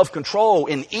issues of self-control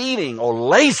in eating or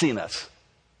laziness?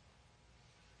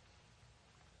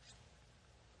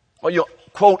 Are you,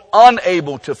 quote,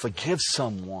 unable to forgive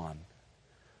someone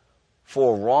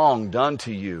for a wrong done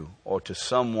to you or to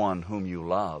someone whom you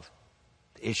love?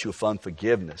 The issue of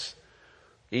unforgiveness.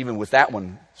 Even with that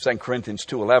one, 2 Corinthians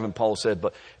 2:11, Paul said,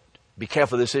 but be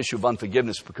careful of this issue of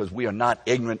unforgiveness because we are not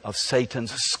ignorant of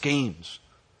Satan's schemes.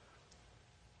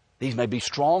 These may be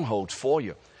strongholds for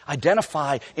you.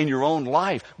 Identify in your own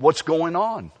life what's going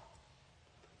on.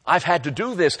 I've had to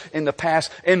do this in the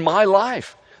past in my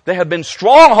life. There have been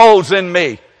strongholds in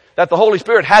me that the Holy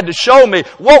Spirit had to show me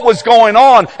what was going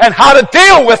on and how to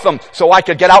deal with them so I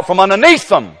could get out from underneath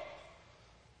them.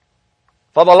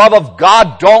 For the love of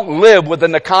God, don't live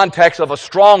within the context of a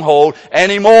stronghold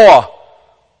anymore.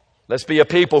 Let's be a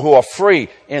people who are free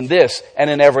in this and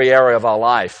in every area of our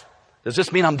life. Does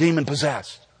this mean I'm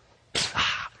demon-possessed?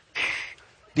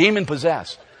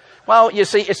 Demon-possessed. Well, you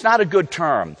see, it's not a good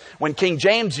term. When King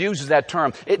James uses that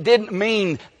term, it didn't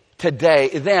mean today,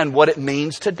 then what it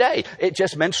means today. It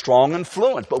just meant strong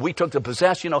influence. But we took the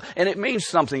possess, and it means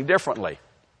something differently.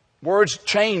 Words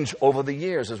change over the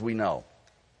years, as we know.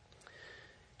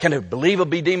 Can a believer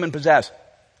be demon-possessed?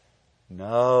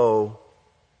 No.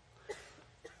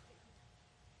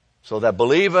 So that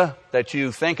believer that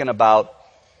you're thinking about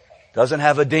doesn't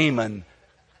have a demon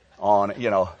on,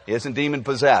 isn't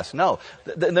demon-possessed. No,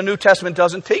 the New Testament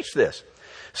doesn't teach this.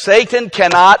 Satan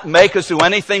cannot make us do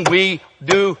anything we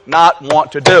do not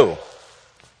want to do.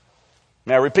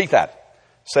 May I repeat that?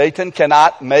 Satan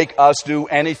cannot make us do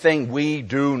anything we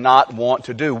do not want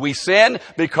to do. We sin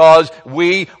because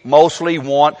we mostly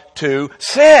want to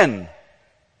sin.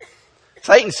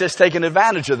 Satan's just taking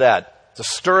advantage of that to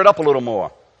stir it up a little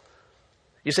more.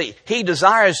 You see, he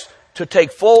desires to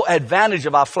take full advantage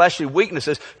of our fleshly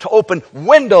weaknesses to open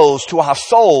windows to our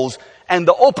souls. And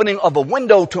the opening of a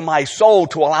window to my soul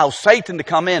to allow Satan to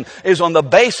come in is on the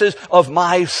basis of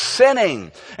my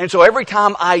sinning. And so every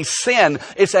time I sin,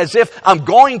 it's as if I'm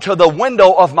going to the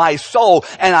window of my soul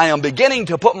and I am beginning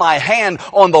to put my hand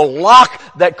on the lock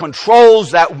that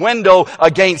controls that window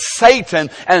against Satan.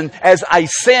 And as I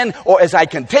sin or as I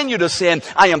continue to sin,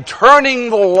 I am turning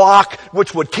the lock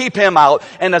which would keep him out.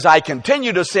 And as I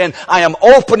continue to sin, I am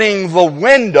opening the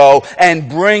window and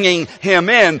bringing him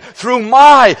in through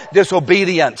my disobedience.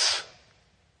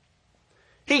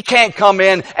 He can't come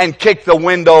in and kick the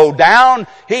window down.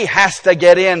 He has to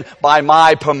get in by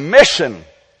my permission.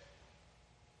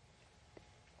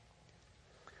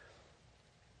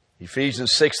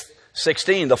 Ephesians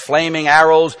 6:16, the flaming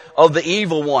arrows of the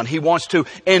evil one. He wants to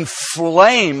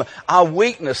inflame our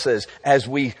weaknesses as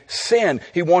we sin.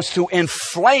 He wants to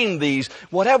inflame these,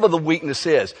 whatever the weakness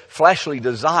is, fleshly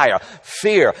desire,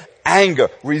 fear, anger,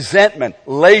 resentment,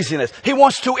 laziness. He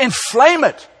wants to inflame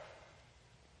it.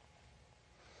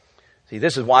 See,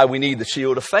 this is why we need the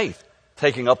shield of faith.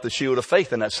 Taking up the shield of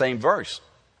faith in that same verse.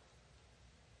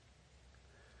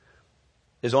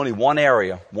 There's only one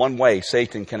area, one way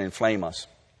Satan can inflame us.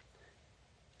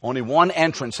 Only one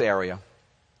entrance area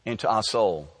into our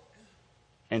soul,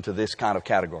 into this kind of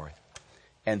category.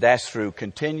 And that's through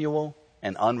continual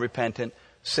and unrepentant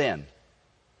sin.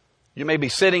 You may be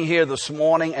sitting here this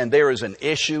morning and there is an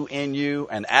issue in you,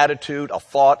 an attitude, a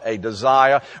thought, a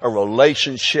desire, a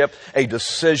relationship, a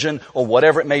decision, or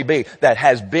whatever it may be that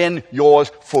has been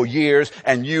yours for years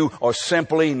and you are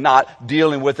simply not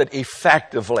dealing with it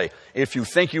effectively. If you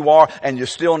think you are and you're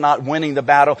still not winning the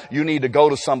battle, you need to go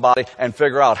to somebody and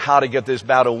figure out how to get this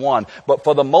battle won. But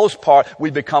for the most part, we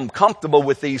become comfortable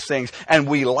with these things and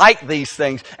we like these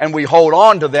things and we hold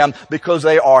on to them because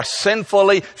they are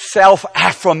sinfully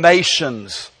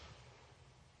self-affirmations.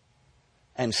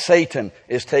 And Satan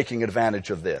is taking advantage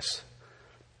of this.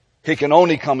 He can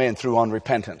only come in through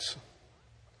unrepentance.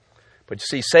 But you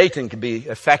see, Satan can be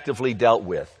effectively dealt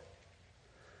with.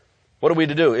 What are we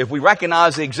to do? If we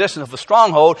recognize the existence of a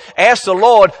stronghold, ask the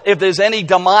Lord if there's any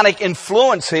demonic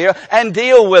influence here and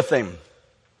deal with him.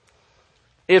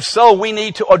 If so, we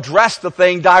need to address the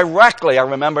thing directly. I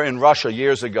remember in Russia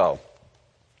years ago.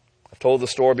 I've told the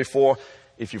story before.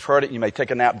 If you've heard it, you may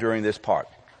take a nap during this part.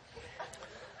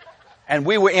 And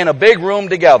we were in a big room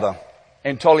together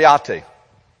in Toliati.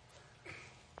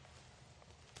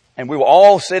 And we were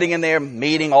all sitting in there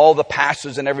meeting, all the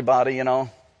pastors and everybody, you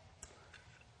know.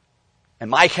 And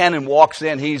Mike Hannon walks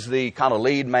in. He's the kind of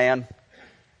lead man.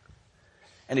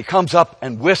 And he comes up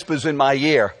and whispers in my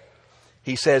ear.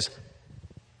 He says,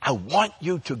 I want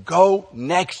you to go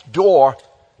next door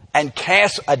and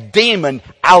cast a demon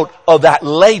out of that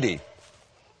lady.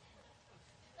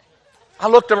 I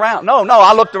looked around.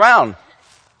 I looked around.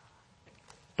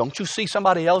 Don't you see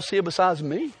somebody else here besides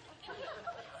me?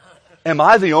 Am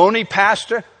I the only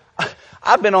pastor?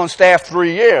 I've been on staff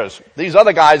 3 years. These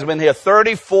other guys have been here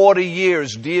 30, 40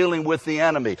 years dealing with the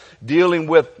enemy, dealing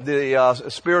with the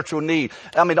spiritual need.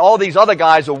 I mean, all these other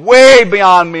guys are way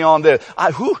beyond me on this.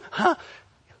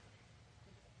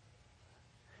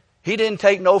 He didn't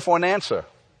take no for an answer.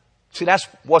 See, that's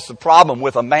what's the problem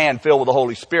with a man filled with the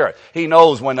Holy Spirit. He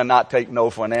knows when to not take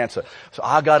no for an answer. So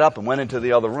I got up and went into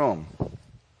the other room.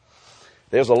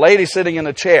 There's a lady sitting in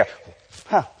a chair.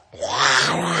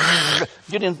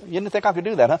 You didn't think I could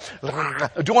do that,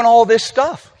 huh? Doing all this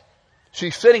stuff.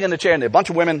 She's sitting in the chair and there are a bunch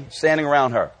of women standing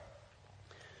around her.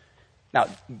 Now,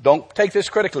 don't take this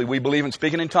critically. We believe in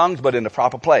speaking in tongues, but in the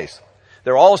proper place.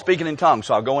 They're all speaking in tongues.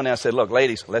 So I'll go in there and say, look,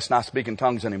 ladies, let's not speak in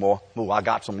tongues anymore. Ooh, I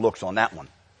got some looks on that one.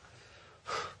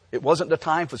 It wasn't the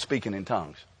time for speaking in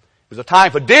tongues. It was a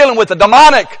time for dealing with the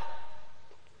demonic.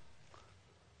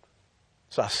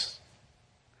 So I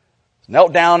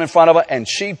knelt down in front of her and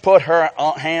she put her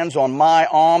hands on my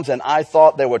arms and I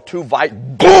thought there were two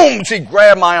boom! She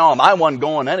grabbed my arm. I wasn't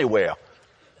going anywhere.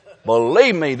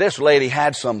 Believe me, this lady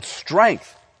had some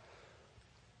strength.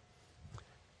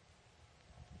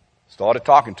 Started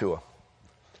talking to her.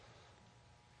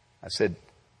 I said,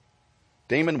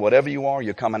 demon, whatever you are,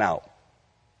 you're coming out.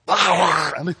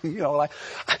 You know, like,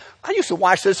 I used to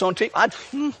watch this on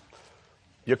TV.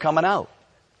 You're coming out.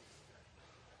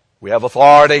 We have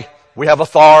authority. We have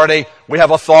authority. We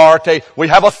have authority. We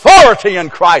have authority in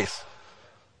Christ.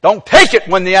 Don't take it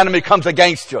when the enemy comes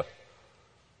against you.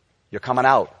 You're coming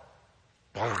out.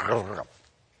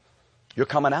 You're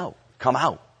coming out. Come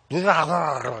out.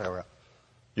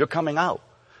 You're coming out.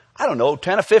 I don't know,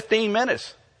 10 or 15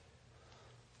 minutes.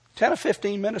 10 or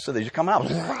 15 minutes of these. You come out.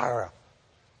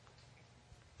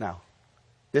 Now,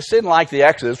 this isn't like the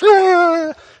Exodus.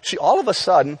 She, all of a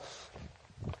sudden,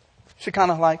 she kind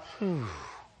of like,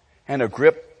 and her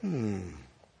grip.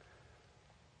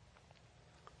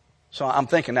 So I'm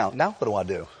thinking now what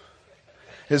do?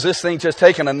 Is this thing just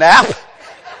taking a nap?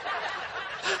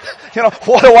 You know,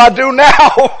 what do I do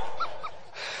now?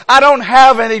 I don't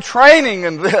have any training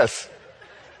in this.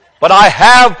 But I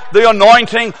have the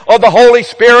anointing of the Holy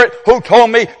Spirit who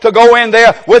told me to go in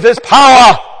there with His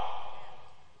power.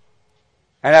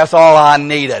 And that's all I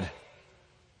needed.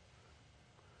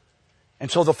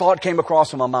 And so the thought came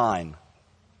across my mind.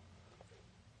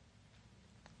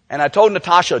 And I told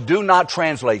Natasha, do not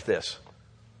translate this.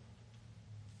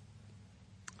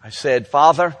 I said,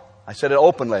 Father, I said it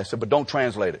openly, I said, but don't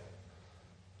translate it.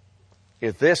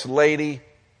 If this lady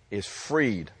is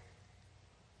freed,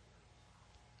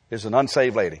 is an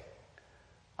unsaved lady,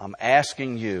 I'm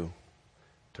asking you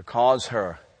to cause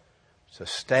her to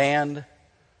stand,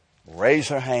 raise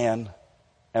her hand,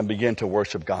 and begin to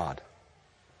worship God.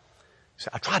 So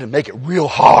I try to make it real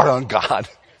hard on God.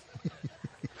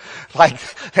 Like,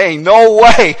 hey, no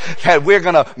way that we're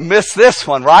going to miss this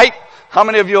one, right? How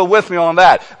many of you are with me on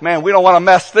that? Man, we don't want to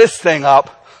mess this thing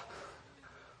up.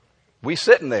 We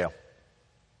sitting there.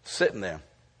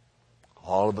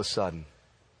 All of a sudden,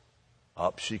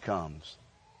 up she comes.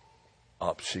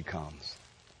 And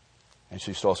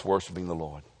she starts worshiping the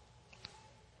Lord.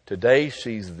 Today,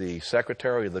 she's the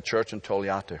secretary of the church in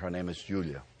Toliate. Her name is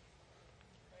Julia.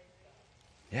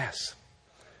 Yes.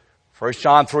 1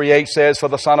 John 3:8 says, for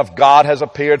the Son of God has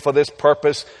appeared for this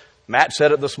purpose. Matt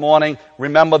said it this morning.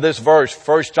 Remember this verse,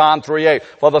 1 John 3:8.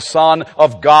 For the Son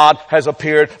of God has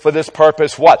appeared for this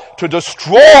purpose. What? To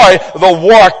destroy the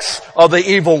works of the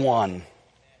evil one.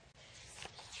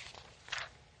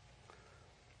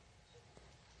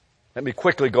 Let me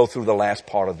quickly go through the last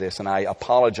part of this, and I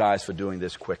apologize for doing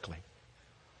this quickly,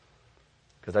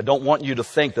 because I don't want you to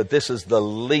think that this is the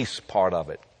least part of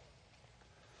it.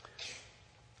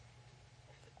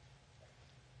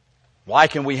 Why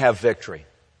can we have victory?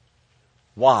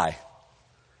 Why?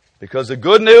 Because the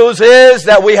good news is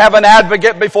that we have an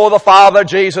advocate before the Father,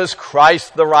 Jesus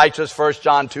Christ the righteous, 1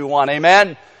 John 2:1.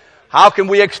 Amen? How can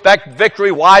we expect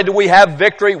victory? Why do we have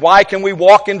victory? Why can we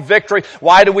walk in victory?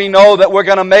 Why do we know that we're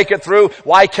going to make it through?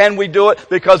 Why can we do it?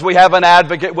 Because we have an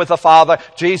advocate with the Father,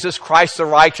 Jesus Christ the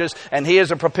righteous, and He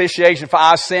is a propitiation for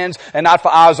our sins, and not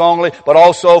for ours only, but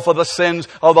also for the sins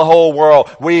of the whole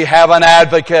world. We have an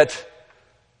advocate,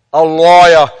 a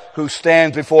lawyer who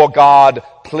stands before God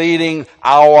pleading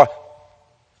our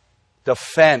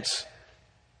defense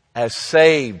as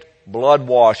saved,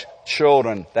 blood-washed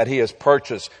children that He has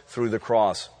purchased through the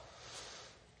cross.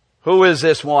 Who is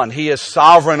this one? He is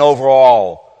sovereign over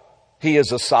all. He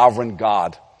is a sovereign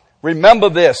God. Remember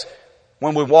this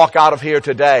when we walk out of here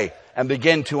today and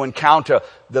begin to encounter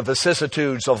the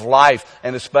vicissitudes of life,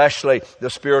 and especially the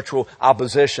spiritual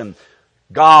opposition.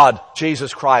 God,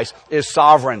 Jesus Christ, is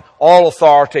sovereign. All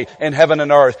authority in heaven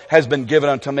and earth has been given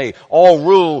unto me. All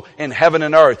rule in heaven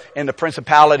and earth, in the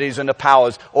principalities and the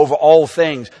powers over all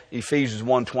things. Ephesians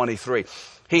 1:23.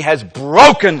 He has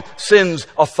broken sin's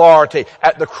authority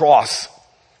at the cross.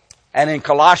 And in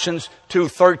Colossians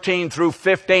 2:13 through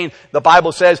 15, the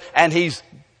Bible says, and He's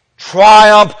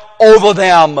triumphed over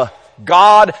them.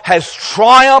 God has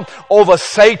triumphed over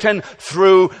Satan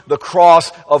through the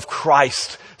cross of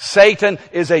Christ. Satan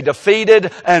is a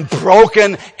defeated and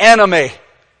broken enemy.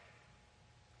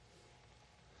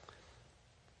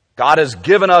 God has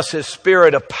given us His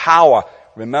spirit of power.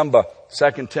 Remember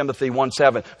 2 Timothy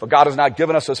 1:7. For God has not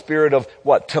given us a spirit of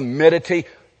what? Timidity,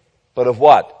 but of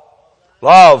what?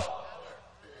 Love.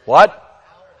 What?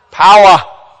 Power.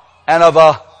 And of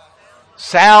a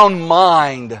sound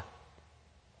mind.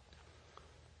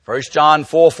 1 John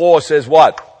 4:4 says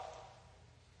what?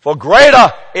 For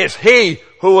greater is He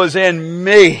who is in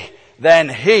me than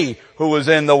he who is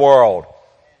in the world.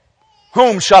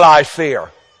 Whom shall I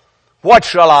fear? What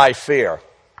shall I fear?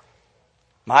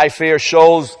 My fear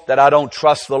shows that I don't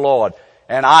trust the Lord.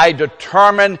 And I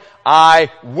determine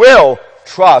I will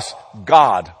trust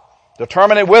God.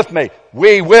 Determine it with me.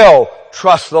 We will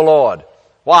trust the Lord.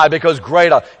 Why? Because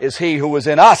greater is He who is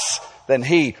in us than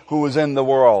he who is in the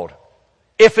world.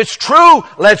 If it's true,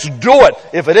 let's do it.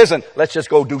 If it isn't, let's just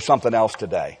go do something else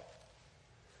today.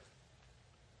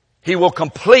 He will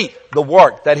complete the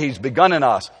work that He's begun in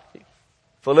us.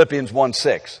 Philippians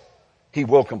 1:6. He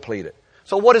will complete it.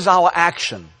 So what is our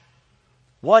action?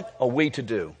 What are we to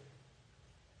do?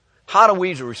 How do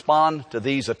we respond to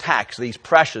these attacks, these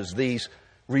pressures, these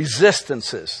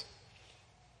resistances,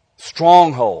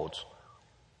 strongholds,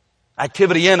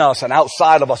 activity in us and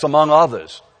outside of us, among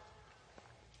others?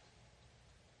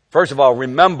 First of all,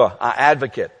 remember our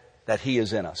advocate, that He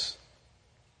is in us.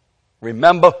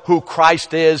 Remember who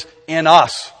Christ is in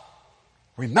us.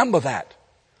 Remember that.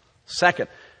 Second,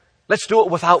 let's do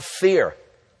it without fear.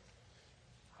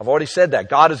 I've already said that.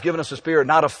 God has given us a spirit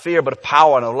not of fear, but of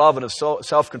power and of love and of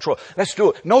self-control. Let's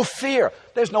do it. No fear.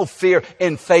 There's no fear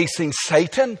in facing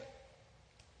Satan.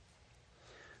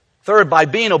 Third, by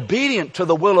being obedient to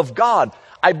the will of God.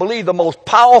 I believe the most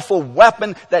powerful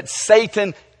weapon that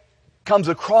Satan comes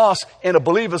across in a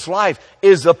believer's life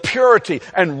is the purity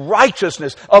and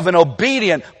righteousness of an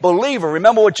obedient believer.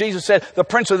 Remember what Jesus said, the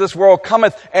prince of this world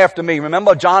cometh after me.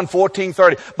 Remember John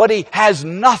 14:30. But he has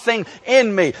nothing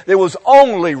in me. There was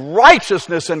only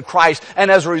righteousness in Christ. And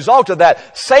as a result of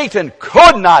that, Satan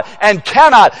could not and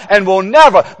cannot and will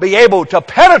never be able to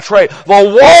penetrate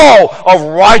the wall of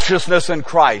righteousness in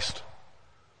Christ.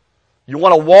 You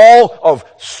want a wall of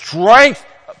strength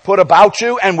put about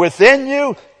you and within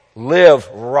you? Live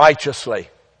righteously.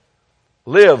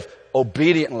 Live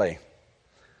obediently.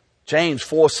 James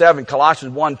 4:7,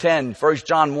 Colossians 1:10, 1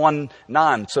 John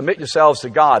 1:9. Submit yourselves to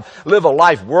God. Live a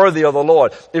life worthy of the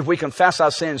Lord. If we confess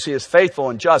our sins, He is faithful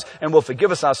and just and will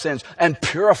forgive us our sins and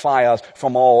purify us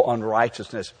from all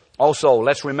unrighteousness. Also,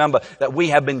 let's remember that we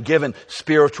have been given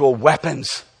spiritual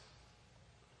weapons.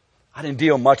 I didn't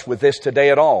deal much with this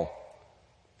today at all.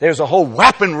 There's a whole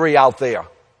weaponry out there.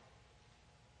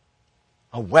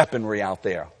 a weaponry out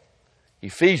there.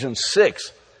 Ephesians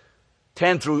 6,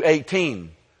 10 through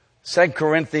 18. 2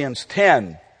 Corinthians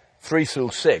 10, 3 through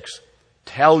 6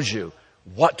 tells you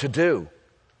what to do.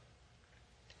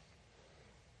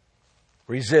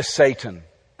 Resist Satan.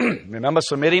 Remember,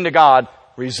 submitting to God,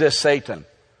 resist Satan.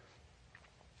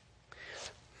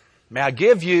 May I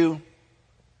give you,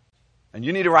 and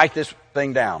you need to write this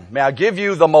thing down, may I give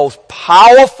you the most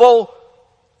powerful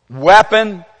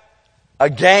weapon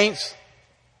against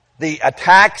the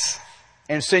attacks,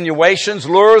 insinuations,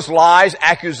 lures, lies,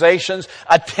 accusations,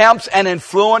 attempts, and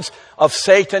influence of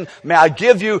Satan. May I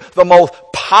give you the most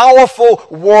powerful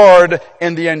word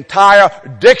in the entire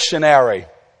dictionary.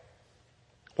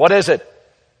 What is it?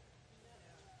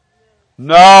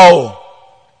 No.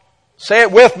 Say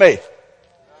it with me.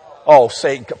 Oh,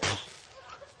 Satan.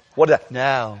 What is that?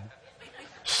 No.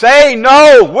 Say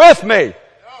no with me.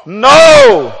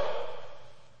 No.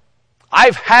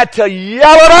 I've had to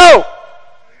yell it out.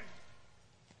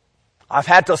 I've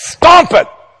had to stomp it.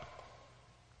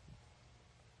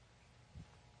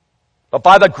 But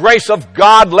by the grace of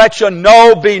God, let your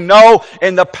no be no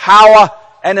in the power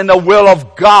and in the will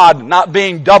of God, not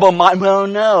being double-minded. Well,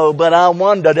 no, but I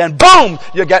wondered. And boom,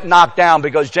 you get knocked down,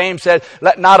 because James said,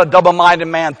 let not a double-minded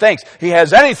man think he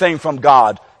has anything from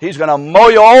God. He's going to mow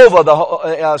you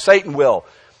over, Satan will.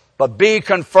 But be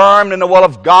confirmed in the will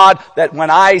of God, that when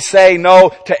I say no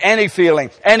to any feeling,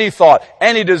 any thought,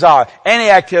 any desire, any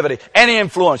activity, any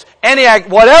influence,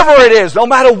 whatever it is, no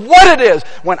matter what it is,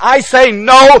 when I say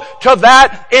no to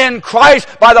that in Christ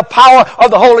by the power of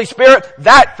the Holy Spirit,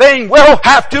 that thing will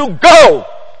have to go.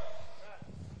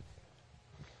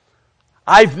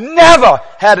 I've never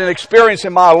had an experience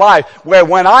in my life where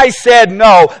when I said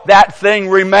no, that thing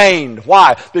remained.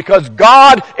 Why? Because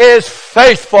God is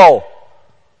faithful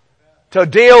to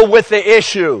deal with the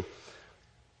issue.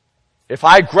 If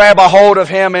I grab a hold of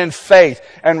Him in faith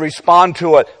and respond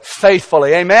to it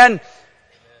faithfully. Amen?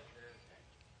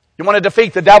 You want to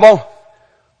defeat the devil?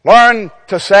 Learn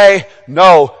to say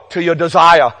no to your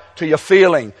desire, to your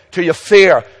feeling, to your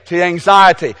fear, to your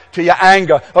anxiety, to your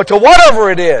anger, or to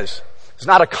whatever it is. It's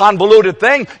not a convoluted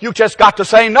thing. You just got to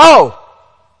say no.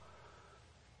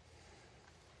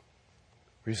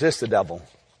 Resist the devil.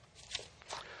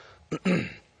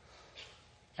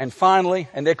 And finally,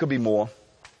 and there could be more,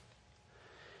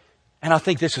 and I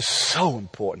think this is so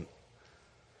important,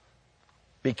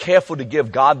 be careful to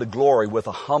give God the glory with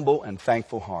a humble and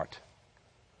thankful heart.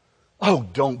 Oh,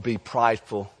 don't be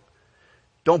prideful.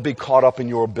 Don't be caught up in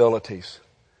your abilities.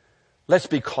 Let's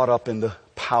be caught up in the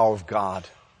power of God,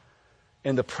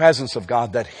 in the presence of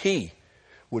God, that He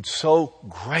would so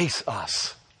grace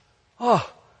us. Oh,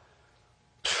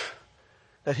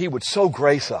 that He would so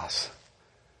grace us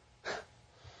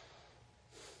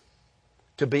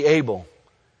to be able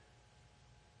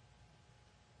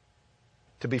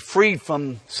to be freed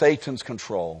from Satan's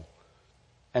control,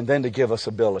 and then to give us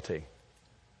ability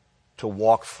to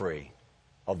walk free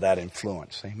of that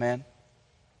influence. Amen?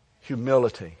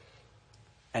 Humility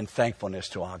and thankfulness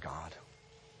to our God.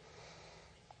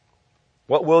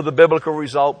 What will the biblical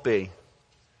result be?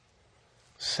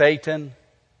 Satan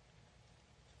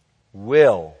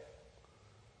will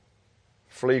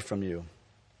flee from you.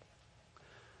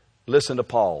 Listen to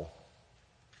Paul.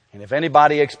 And if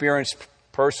anybody experienced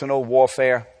personal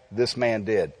warfare, this man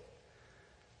did.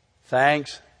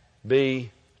 Thanks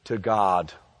be to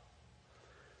God,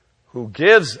 who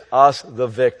gives us the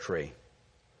victory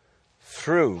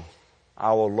through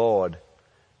our Lord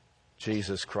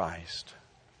Jesus Christ.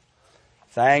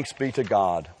 Thanks be to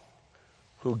God,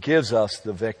 who gives us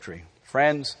the victory.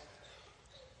 Friends,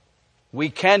 we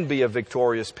can be a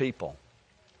victorious people.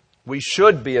 We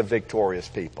should be a victorious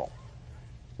people.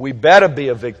 We better be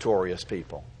a victorious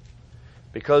people.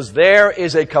 Because there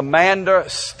is a commander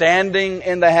standing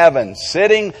in the heavens,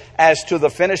 sitting as to the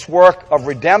finished work of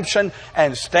redemption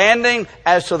and standing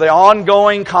as to the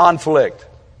ongoing conflict.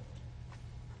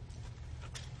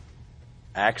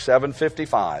 Acts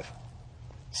 7:55.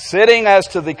 Sitting as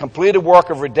to the completed work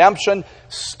of redemption,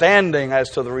 standing as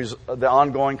to the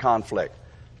ongoing conflict.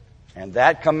 And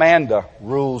that commander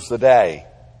rules the day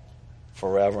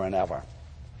forever and ever.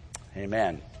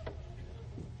 Amen.